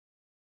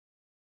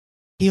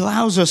 He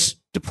allows us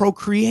to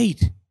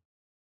procreate.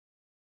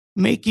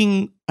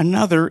 making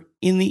another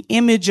in the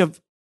image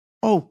of,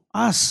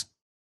 us,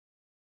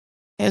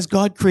 as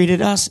God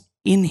created us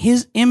in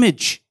his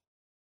image.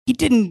 He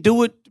didn't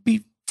do it to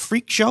be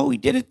freak show. He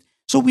did it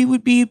so we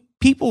would be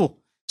people.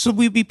 So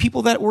we'd be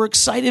people that were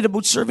excited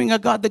about serving a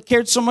God that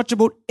cared so much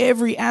about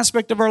every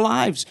aspect of our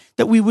lives,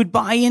 that we would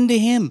buy into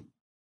him,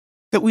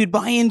 that we'd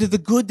buy into the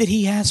good that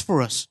he has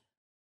for us,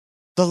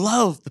 the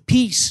love, the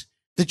peace,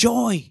 the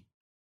joy.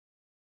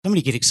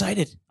 Somebody get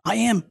excited. I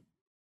am.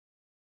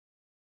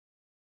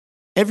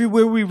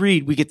 Everywhere we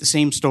read, we get the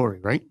same story,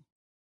 right?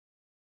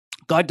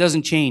 God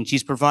doesn't change.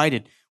 He's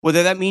provided.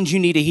 Whether that means you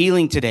need a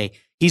healing today,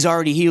 he's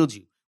already healed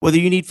you. Whether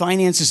you need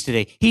finances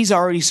today, he's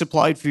already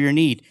supplied for your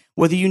need.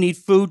 Whether you need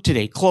food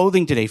today,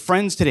 clothing today,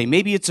 friends today,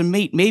 maybe it's a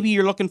mate, maybe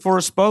you're looking for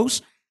a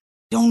spouse.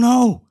 Don't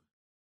know.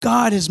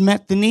 God has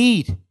met the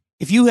need.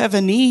 If you have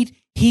a need,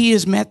 he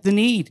has met the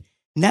need.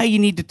 Now you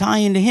need to tie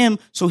into him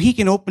so he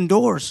can open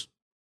doors.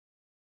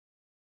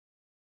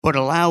 But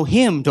allow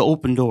him to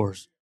open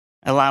doors.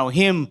 Allow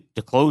him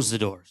to close the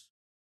doors.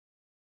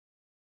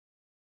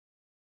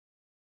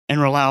 And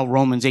allow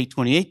Romans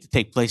 8:28 to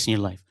take place in your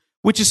life,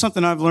 which is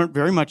something I've learned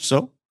very much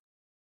so.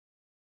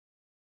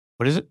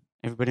 What is it?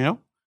 Everybody know?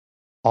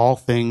 All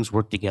things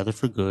work together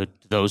for good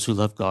to those who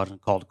love God and are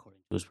called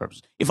according to his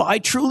purpose. If I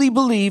truly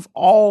believe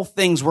all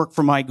things work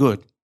for my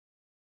good,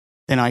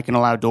 then I can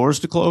allow doors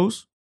to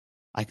close.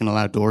 I can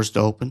allow doors to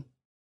open.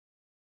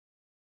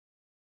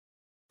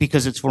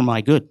 Because it's for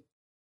my good.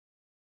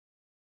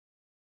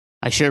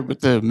 I shared with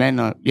the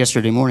men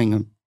yesterday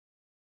morning,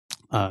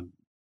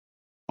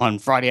 on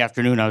Friday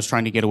afternoon, I was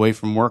trying to get away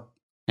from work,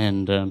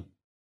 and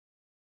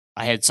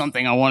I had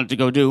something I wanted to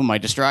go do, my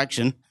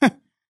distraction.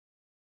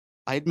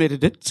 I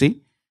admitted it,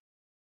 see?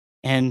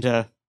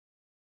 And,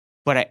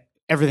 but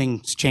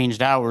everything's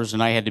changed hours,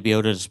 and I had to be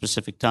out at a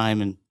specific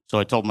time, and so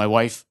I told my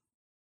wife,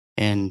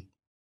 and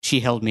she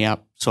held me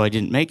up, so I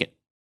didn't make it.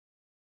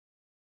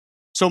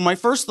 So my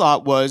first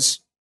thought was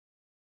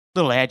a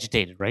little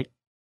agitated, right?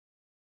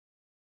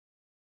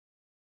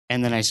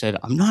 And then I said,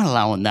 I'm not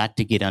allowing that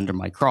to get under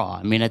my craw.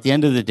 I mean, at the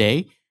end of the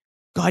day,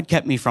 God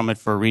kept me from it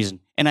for a reason.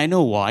 And I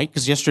know why,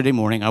 because yesterday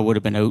morning I would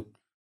have been out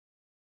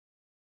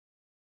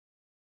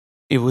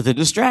with a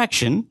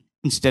distraction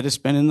instead of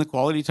spending the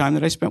quality time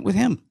that I spent with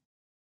him.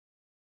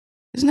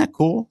 Isn't that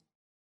cool?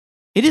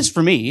 It is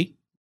for me.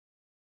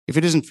 If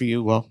it isn't for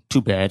you, well,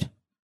 too bad.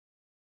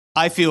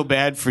 I feel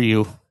bad for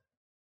you.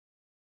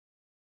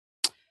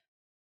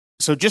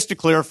 So just to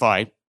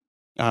clarify,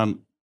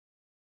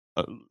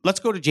 let's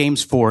go to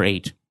James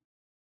 4:8.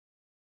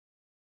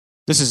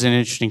 This is an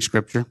interesting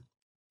scripture.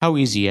 How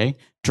easy, eh?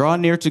 Draw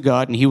near to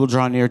God, and he will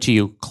draw near to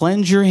you.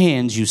 Cleanse your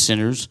hands, you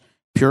sinners.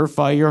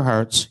 Purify your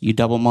hearts, you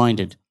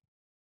double-minded.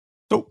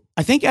 So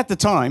I think at the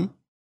time,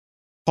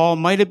 Paul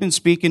might have been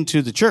speaking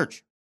to the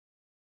church.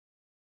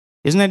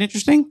 Isn't that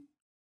interesting?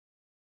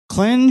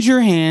 Cleanse your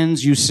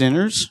hands, you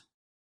sinners.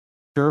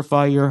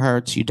 Purify your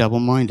hearts, you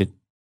double-minded.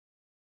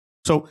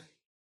 So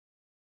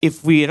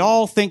if we at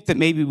all think that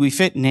maybe we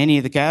fit in any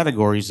of the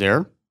categories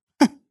there,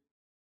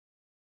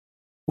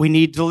 we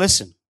need to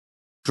listen,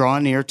 draw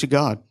near to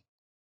God,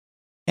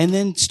 and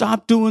then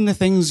stop doing the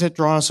things that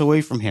draw us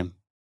away from him.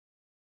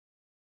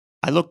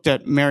 I looked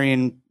at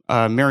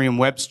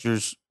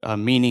Merriam-Webster's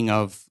meaning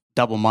of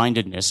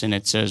double-mindedness, and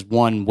it says,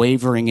 one,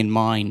 wavering in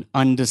mind,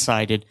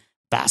 undecided,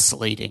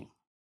 vacillating.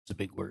 It's a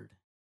big word.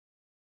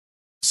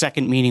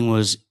 Second meaning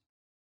was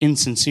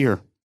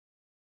insincere.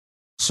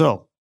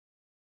 So,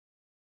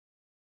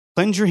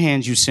 cleanse your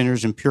hands, you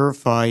sinners, and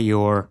purify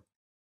your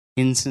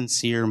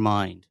insincere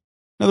mind.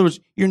 In other words,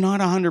 you're not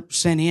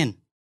 100% in.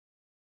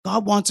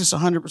 God wants us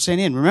 100%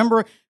 in.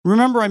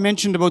 Remember I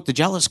mentioned about the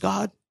jealous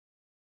God?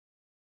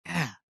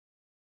 Yeah.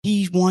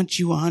 He wants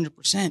you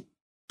 100%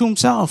 to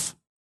himself.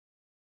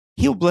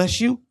 He'll bless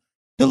you.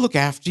 He'll look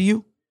after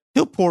you.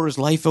 He'll pour his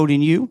life out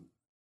in you.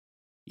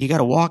 You got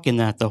to walk in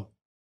that, though.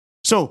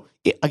 So,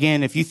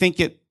 again, if you think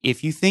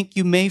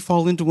you may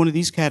fall into one of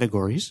these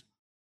categories,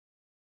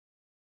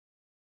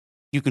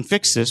 you can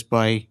fix this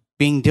by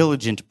being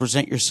diligent to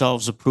present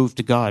yourselves approved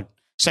to God.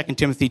 2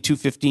 Timothy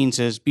 2:15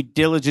 says, be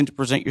diligent to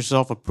present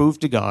yourself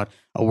approved to God,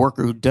 a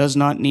worker who does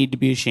not need to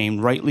be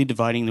ashamed, rightly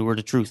dividing the word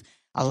of truth.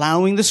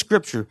 Allowing the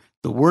scripture,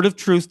 the word of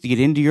truth, to get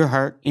into your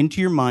heart, into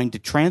your mind, to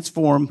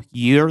transform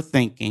your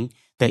thinking,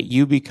 that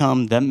you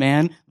become the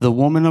man, the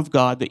woman of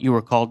God that you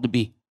are called to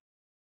be.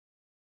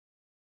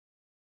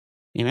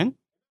 Amen?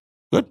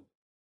 Good.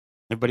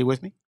 Everybody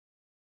with me?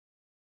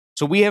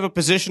 So we have a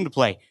position to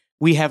play.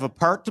 We have a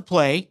part to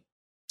play.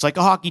 It's like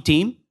a hockey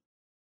team.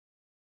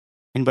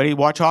 Anybody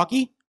watch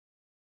hockey?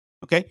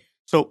 Okay.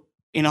 So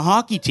in a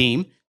hockey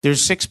team,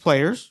 there's 6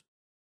 players,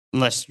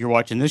 unless you're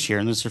watching this year,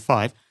 and this are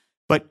 5.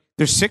 But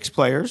there's 6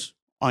 players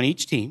on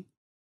each team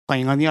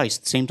playing on the ice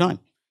at the same time.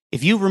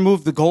 If you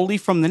remove the goalie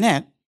from the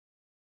net,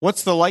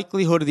 what's the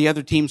likelihood of the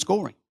other team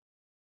scoring?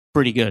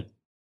 Pretty good,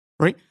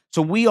 right?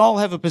 So we all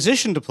have a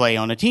position to play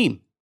on a team.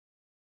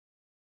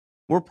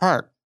 We're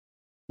part.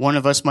 One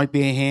of us might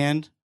be a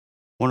hand.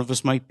 One of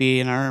us might be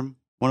an arm.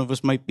 One of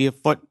us might be a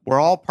foot. We're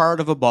all part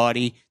of a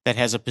body that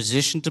has a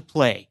position to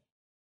play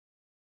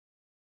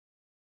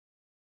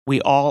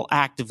We all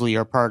actively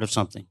are part of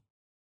something.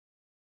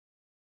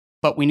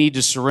 But we need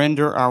to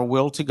surrender our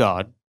will to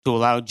God to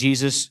allow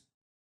Jesus to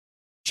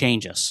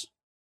change us,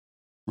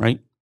 right?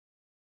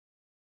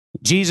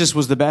 Jesus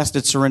was the best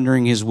at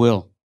surrendering his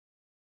will.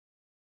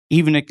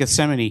 Even at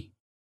Gethsemane,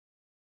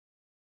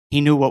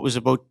 he knew what was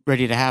about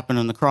ready to happen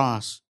on the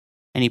cross,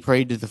 and he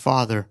prayed to the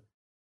Father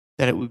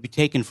that it would be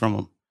taken from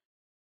him.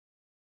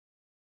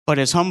 But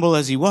as humble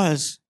as he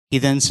was, he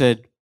then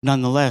said,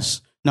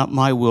 nonetheless, not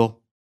my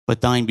will,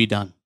 but thine be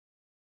done.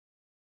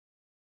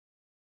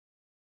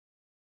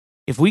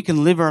 If we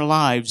can live our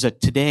lives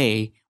that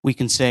today, we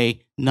can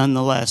say,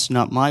 nonetheless,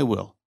 not my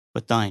will,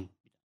 but thine.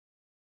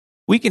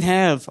 We can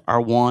have our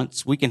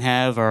wants, we can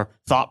have our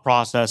thought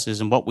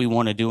processes and what we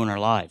want to do in our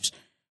lives.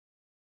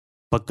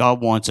 But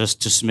God wants us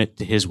to submit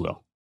to his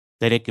will,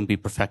 that it can be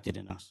perfected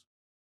in us.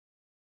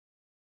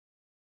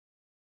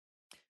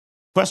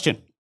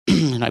 Question,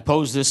 and I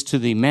pose this to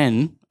the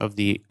men of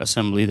the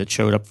assembly that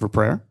showed up for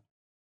prayer.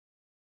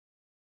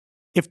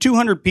 If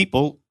 200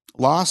 people,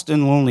 lost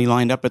and lonely,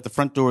 lined up at the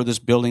front door of this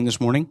building this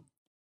morning,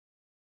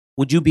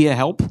 would you be a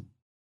help?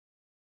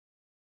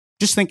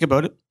 Just think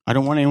about it. I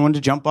don't want anyone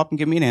to jump up and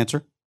give me an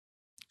answer.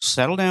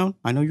 Settle down.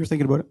 I know you're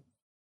thinking about it.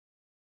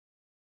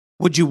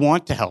 Would you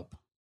want to help?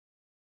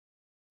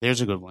 There's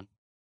a good one.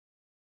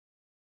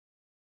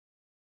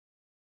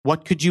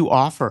 What could you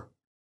offer?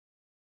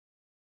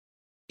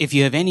 If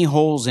you have any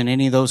holes in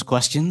any of those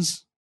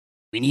questions,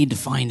 we need to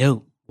find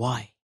out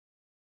why.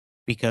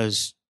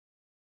 Because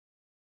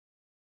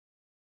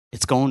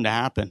it's going to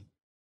happen.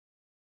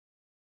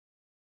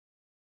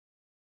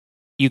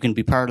 You can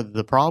be part of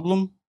the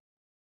problem,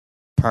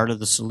 part of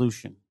the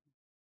solution.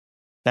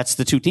 That's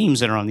the two teams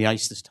that are on the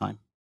ice this time,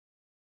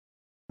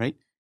 right?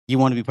 You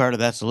want to be part of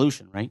that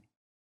solution, right?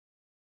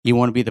 You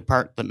want to be the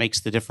part that makes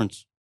the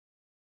difference.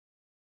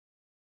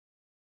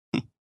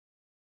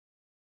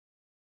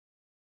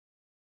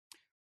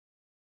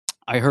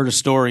 I heard a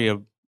story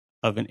of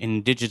an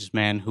indigenous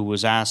man who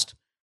was asked,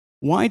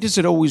 why does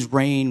it always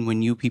rain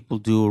when you people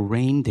do a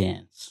rain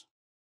dance?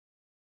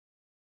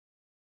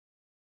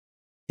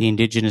 The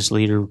indigenous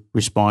leader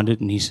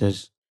responded and he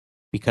says,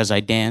 because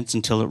I dance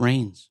until it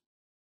rains.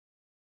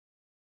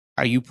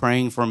 Are you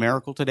praying for a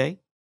miracle today?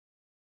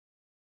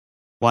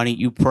 Why don't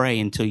you pray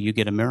until you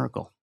get a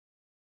miracle?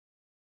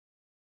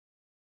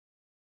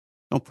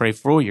 Don't pray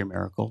for your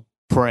miracle.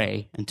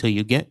 Pray until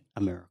you get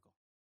a miracle.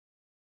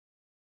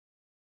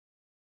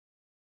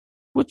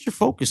 What you're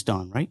focused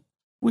on, right?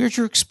 Where's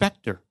your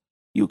expector?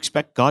 You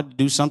expect God to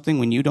do something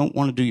when you don't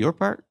want to do your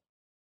part?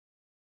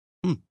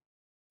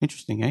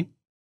 Interesting, eh?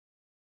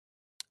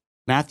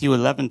 Matthew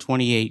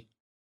 11:28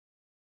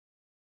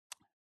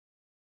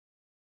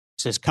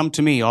 says, come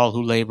to me, all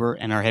who labor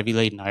and are heavy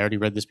laden. I already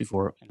read this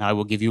before, and I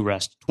will give you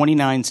rest.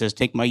 29 says,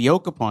 take my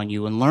yoke upon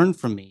you and learn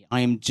from me.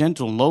 I am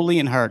gentle and lowly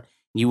in heart,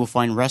 and you will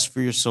find rest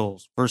for your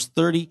souls. Verse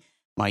 30,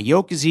 my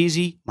yoke is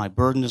easy, my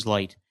burden is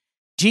light.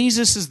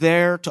 Jesus is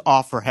there to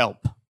offer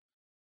help.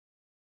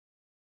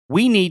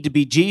 We need to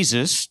be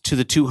Jesus to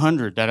the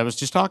 200 that I was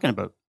just talking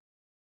about.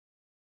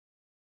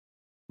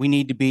 We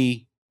need to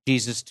be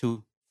Jesus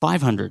to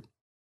 500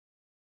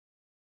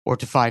 or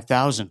to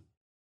 5,000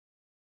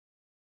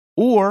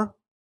 or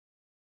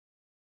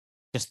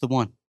just the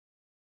one.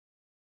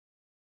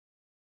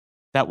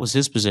 That was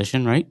his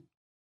position, right?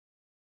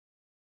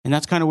 And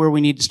that's kind of where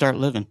we need to start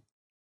living.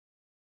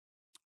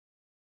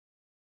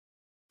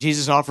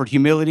 Jesus offered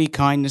humility,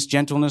 kindness,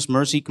 gentleness,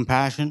 mercy,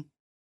 compassion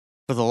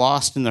for the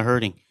lost and the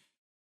hurting.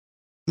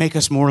 Make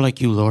us more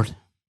like you, Lord.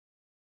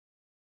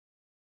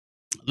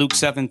 Luke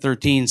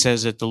 7:13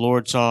 says that the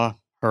Lord saw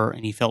her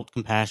and he felt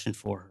compassion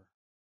for her.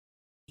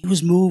 He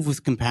was moved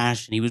with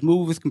compassion. He was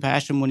moved with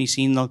compassion when he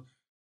seen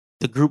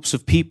the groups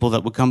of people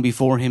that would come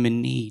before him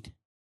in need.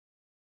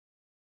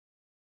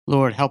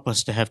 Lord, help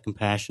us to have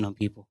compassion on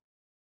people.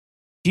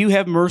 Do you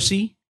have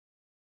mercy?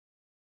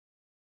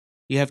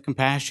 Do you have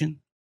compassion?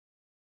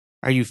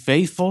 Are you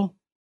faithful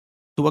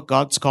to what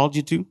God's called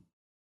you to?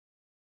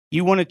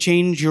 You want to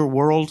change your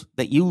world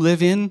that you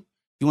live in?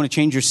 You want to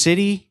change your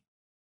city?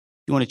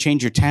 You want to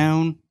change your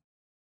town,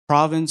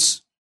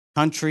 province,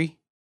 country?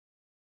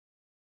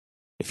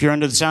 If you're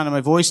under the sound of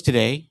my voice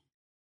today,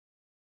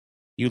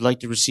 you'd like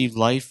to receive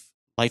life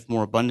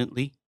more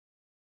abundantly,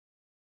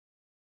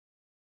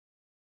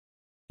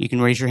 you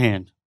can raise your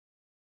hand.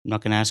 I'm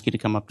not going to ask you to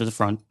come up to the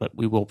front, but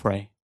we will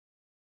pray.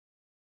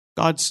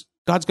 God's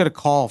got a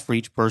call for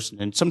each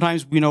person. And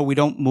sometimes, we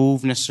don't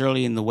move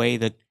necessarily in the way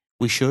that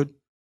we should,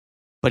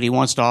 but he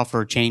wants to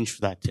offer a change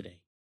for that today.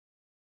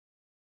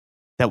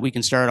 That we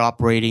can start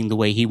operating the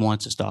way he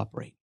wants us to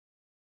operate.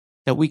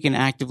 That we can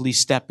actively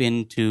step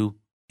into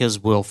his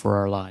will for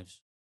our lives.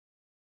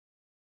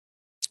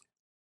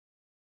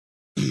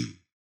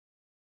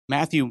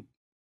 Matthew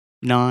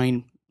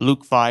 9,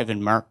 Luke 5,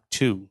 and Mark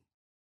 2.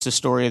 It's the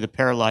story of the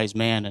paralyzed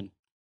man. And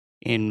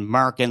in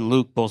Mark and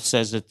Luke both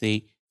says that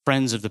the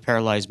friends of the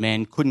paralyzed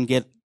man couldn't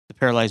get the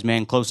paralyzed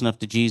man close enough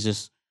to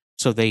Jesus,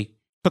 so they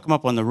took him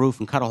up on the roof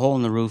and cut a hole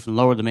in the roof and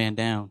lowered the man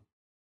down.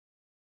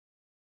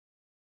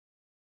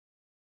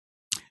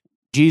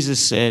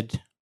 Jesus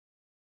said,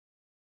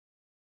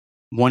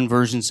 one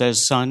version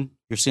says, son,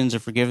 your sins are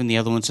forgiven. The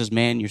other one says,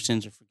 man, your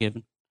sins are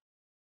forgiven.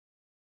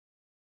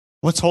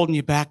 What's holding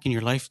you back in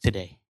your life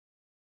today?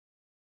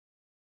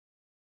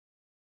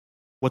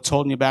 What's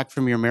holding you back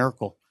from your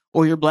miracle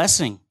or your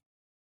blessing?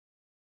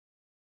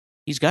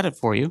 He's got it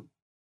for you.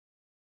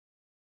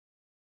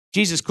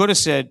 Jesus could have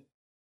said,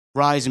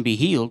 rise and be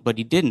healed, but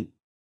he didn't.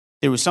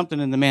 There was something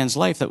in the man's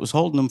life that was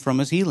holding him from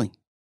his healing.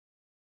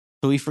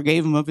 So he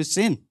forgave him of his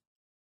sin.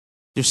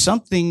 If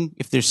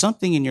there's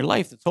something in your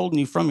life that's holding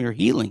you from your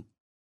healing,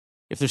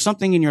 if there's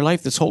something in your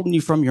life that's holding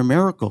you from your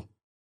miracle,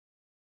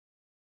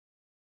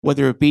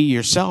 whether it be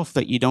yourself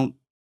that you don't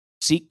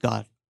seek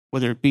God,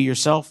 whether it be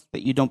yourself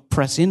that you don't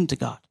press into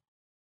God,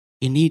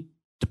 you need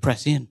to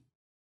press in.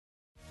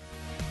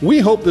 We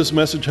hope this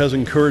message has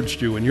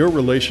encouraged you in your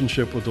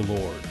relationship with the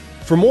Lord.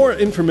 For more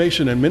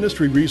information and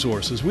ministry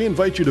resources, we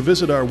invite you to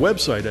visit our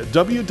website at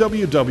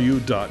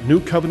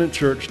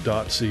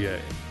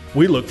www.newcovenantchurch.ca.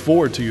 We look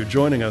forward to you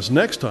joining us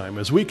next time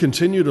as we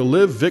continue to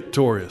live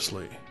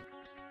victoriously.